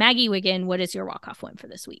 Maggie Wiggin, what is your walk-off win for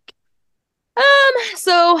this week?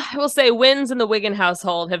 So I will say wins in the Wiggin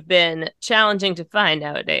household have been challenging to find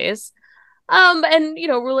nowadays. And you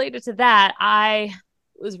know, related to that, I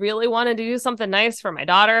was really wanting to do something nice for my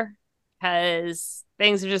daughter because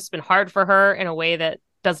things have just been hard for her in a way that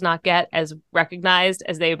does not get as recognized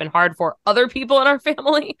as they've been hard for other people in our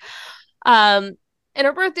family. And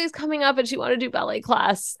her birthday's coming up and she wanted to do ballet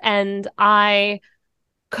class. And I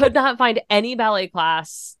could not find any ballet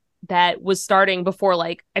class that was starting before,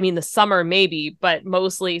 like, I mean, the summer maybe, but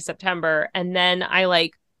mostly September. And then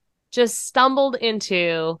I just stumbled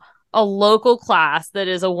into a local class that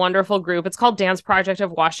is a wonderful group. It's called Dance Project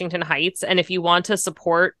of Washington Heights. And if you want to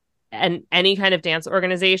support any kind of dance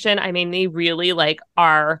organization, I mean, they really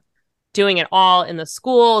are doing it all in the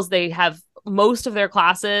schools. They have most of their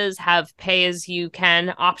classes have pay as you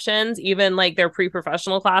can options, even their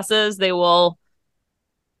pre-professional classes. They will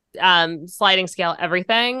sliding scale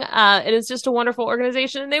everything. It is just a wonderful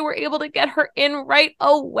organization, and they were able to get her in right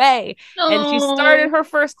away. And she started her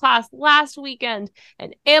first class last weekend,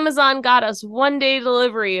 and Amazon got us 1-day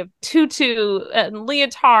delivery of tutu and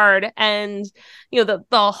leotard and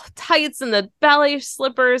the tights and the ballet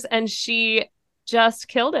slippers, and she just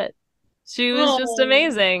killed it. She was just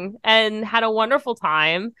amazing and had a wonderful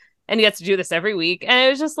time, and gets to do this every week. And it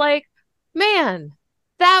was just man,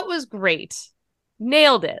 that was great.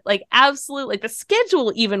 Nailed it. Absolutely. The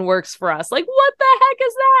schedule even works for us. What the heck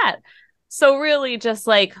is that? So really just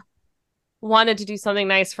wanted to do something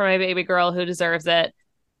nice for my baby girl who deserves it.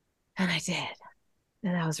 And I did.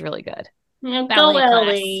 And that was really good.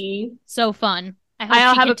 Ballet class. So fun.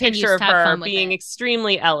 I'll have a picture of her being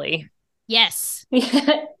extremely Ellie. Yes.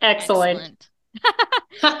 Excellent.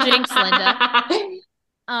 Jinx, Linda.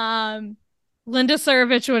 Linda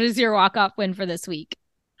Surovich, what is your walk-off win for this week?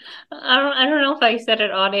 I don't know if I said it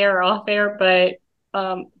on air or off air, but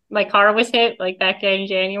my car was hit back in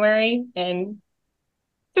January, and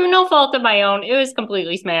through no fault of my own, it was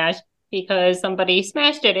completely smashed because somebody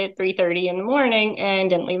smashed it at 3:30 in the morning and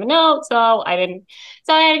didn't leave a note. So I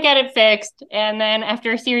had to get it fixed. And then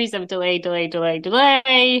after a series of delay,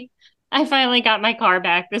 I finally got my car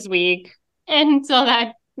back this week. And so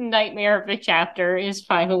that nightmare of a chapter is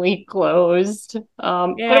finally closed.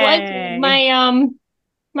 But it was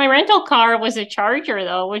my rental car was a Charger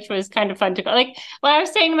though, which was kind of fun to go. Like, well, I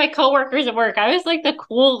was saying to my coworkers at work, I was like the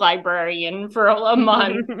cool librarian for a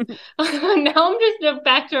month. Now I'm just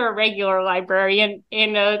back to a regular librarian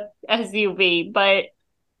in a SUV. But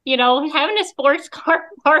having a sports car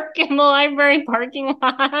park in the library parking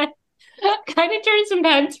lot kind of turned some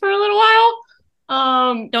heads for a little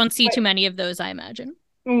while. Don't see too many of those, I imagine.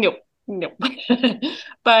 No.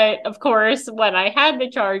 But of course, when I had the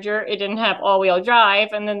Charger, it didn't have all-wheel drive,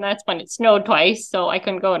 and then that's when it snowed twice, so I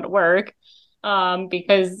couldn't go into work.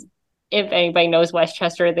 Because if anybody knows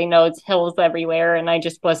Westchester, they know it's hills everywhere, and I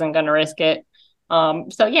just wasn't going to risk it.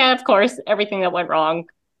 So yeah, of course, everything that went wrong,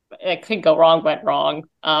 it could go wrong, went wrong.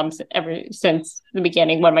 Ever since the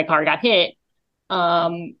beginning when my car got hit.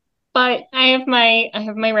 But I have my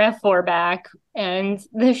RAV4 back, and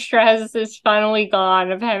the stress is finally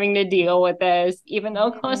gone of having to deal with this, even though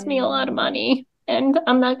it cost me a lot of money. And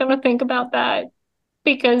I'm not going to think about that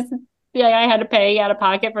because I had to pay out of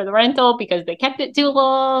pocket for the rental because they kept it too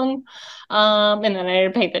long. And then I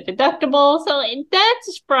had to pay the deductible. So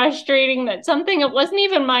that's frustrating that something that wasn't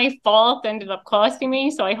even my fault ended up costing me.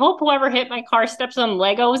 So I hope whoever hit my car steps on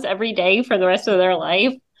Legos every day for the rest of their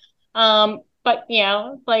life. But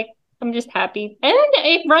I'm just happy. And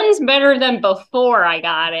it runs better than before I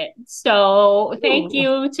got it. So thank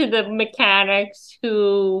you to the mechanics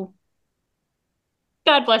who,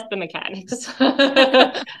 God bless the mechanics,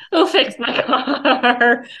 who fixed my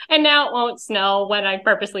car. And now it won't snow when I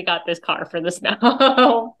purposely got this car for the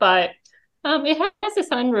snow. But it has a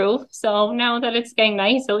sunroof. So now that it's getting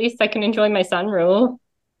nice, at least I can enjoy my sunroof.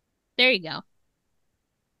 There you go.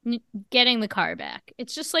 Getting the car back.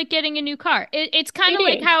 It's just like getting a new car. It's kind of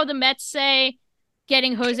like how the Mets say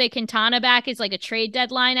getting Jose Quintana back is like a trade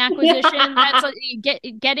deadline acquisition. That's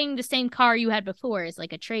getting the same car you had before is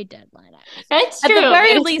like a trade deadline acquisition. That's true. At the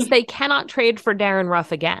very least, they cannot trade for Darren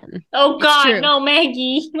Ruff again. Oh, God, no,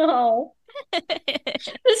 Maggie, no.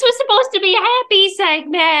 This was supposed to be a happy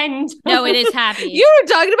segment. No, it is happy. You were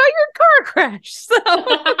talking about your car crash, so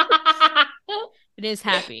it is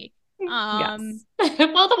happy. Yes.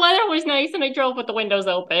 Well, the weather was nice and I drove with the windows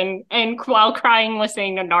open and while crying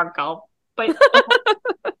listening to Narco. But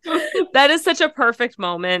that is such a perfect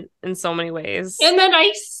moment in so many ways. And then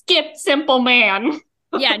I skipped Simple Man.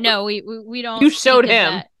 Yeah, no, we don't. You showed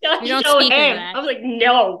him. We don't speak of that. I was like,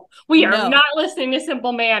 no, we are not listening to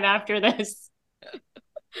Simple Man after this.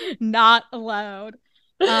 Not allowed.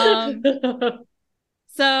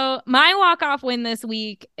 So my walk-off win this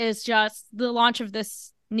week is just the launch of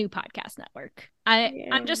this new podcast network.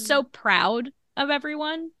 I'm just so proud of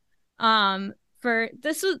everyone. For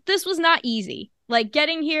this was not easy. Like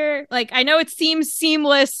getting here, like I know it seems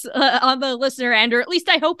seamless on the listener end, or at least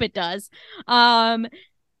I hope it does.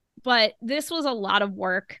 But this was a lot of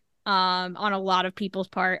work on a lot of people's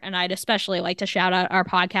part, and I'd especially like to shout out our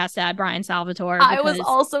podcast dad, Brian Salvatore. I was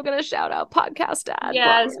also going to shout out podcast dad.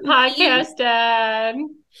 Yes, Brian. podcast dad.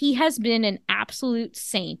 He has been an absolute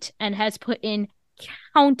saint and has put in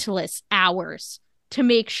countless hours to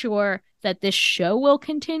make sure that this show will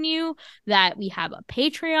continue, that we have a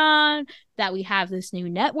Patreon, that we have this new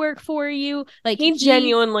network for you. Like he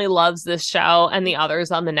genuinely loves this show and the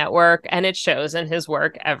others on the network, and it shows in his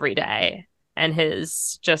work every day. And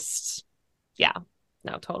his just,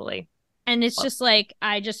 totally. And it's just like,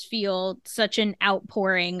 I just feel such an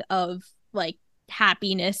outpouring of like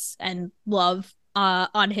happiness and love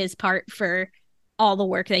on his part for all the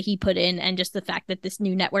work that he put in, and just the fact that this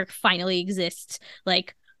new network finally exists.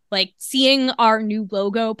 Like seeing our new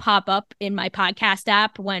logo pop up in my podcast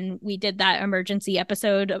app when we did that emergency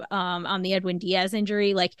episode on the Edwin Diaz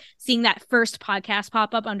injury, like seeing that first podcast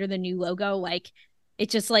pop up under the new logo, like it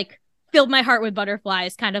just like filled my heart with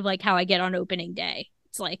butterflies, kind of like how I get on opening day.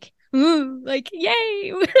 It's like, ooh, like, yay.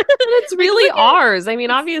 It's really ours. I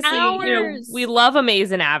mean, obviously, we love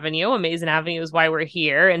Amazing Avenue. Amazing Avenue is why we're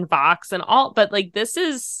here, and Vox and all, but like this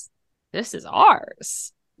is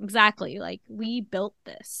ours. Exactly. Like we built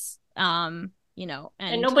this, and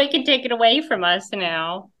nobody can take it away from us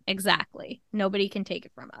now. Exactly. Nobody can take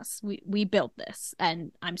it from us. We built this,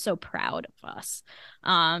 and I'm so proud of us.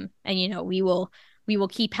 And we will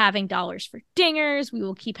keep having dollars for dingers. We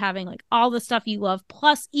will keep having like all the stuff you love,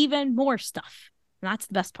 plus even more stuff. And that's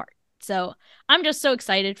the best part. So I'm just so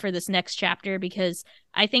excited for this next chapter, because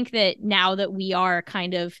I think that now that we are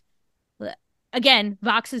kind of, again,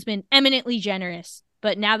 Vox has been eminently generous,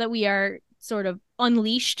 but now that we are sort of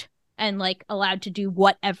unleashed and like allowed to do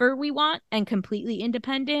whatever we want and completely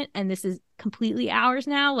independent, and this is completely ours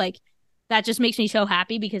now, like that just makes me so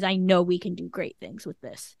happy because I know we can do great things with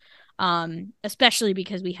this. Especially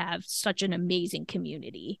because we have such an amazing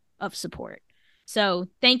community of support. So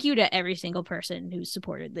thank you to every single person who's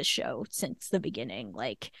supported this show since the beginning.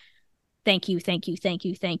 Like, thank you, thank you, thank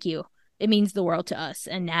you, thank you. It means the world to us.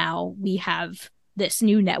 And now we have this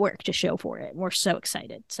new network to show for it. And we're so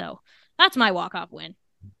excited. So that's my walk-off win.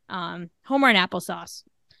 Home run applesauce.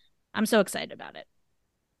 I'm so excited about it.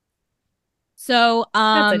 So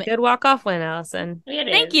that's a good walk-off win, Allison.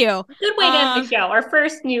 Thank you. Good way to end the show. Our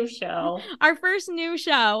first new show. Our first new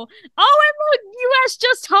show. Oh, and look, US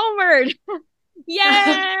just homered. Yay!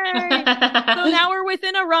 So now we're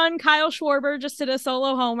within a run. Kyle Schwarber just did a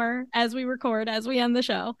solo homer as we record, as we end the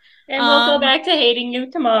show. And we'll go back to hating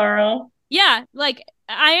you tomorrow. Yeah, like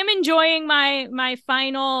I am enjoying my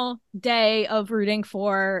final day of rooting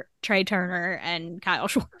for Trey Turner and Kyle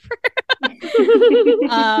Schwarber.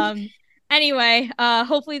 Anyway,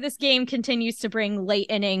 hopefully this game continues to bring late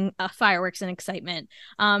inning fireworks and excitement.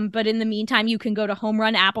 But in the meantime, you can go to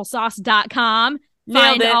homerunapplesauce.com.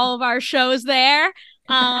 Find all of our shows there.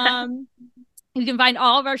 You can find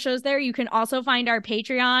all of our shows there. You can also find our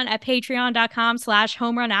Patreon at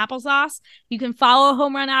patreon.com/homerunapplesauce. You can follow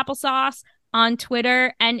Home Run Applesauce on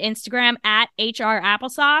Twitter and Instagram at HR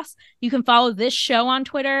Applesauce. You can follow this show on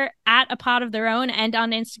Twitter at A Pod of Their Own and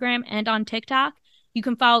on Instagram and on TikTok. You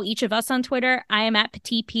can follow each of us on Twitter. I am at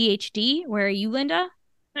Petit PhD. Where are you, Linda?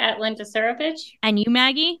 At Linda Surovich. And you,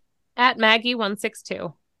 Maggie? At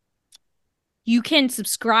Maggie162. You can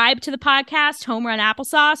subscribe to the podcast, Home Run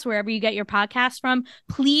Applesauce, wherever you get your podcast from.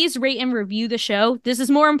 Please rate and review the show. This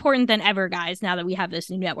is more important than ever, guys, now that we have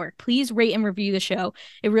this new network. Please rate and review the show.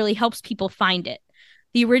 It really helps people find it.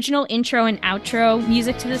 The original intro and outro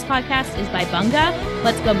music to this podcast is by Bunga.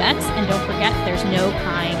 Let's go Mets, and don't forget, there's no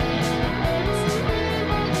crying.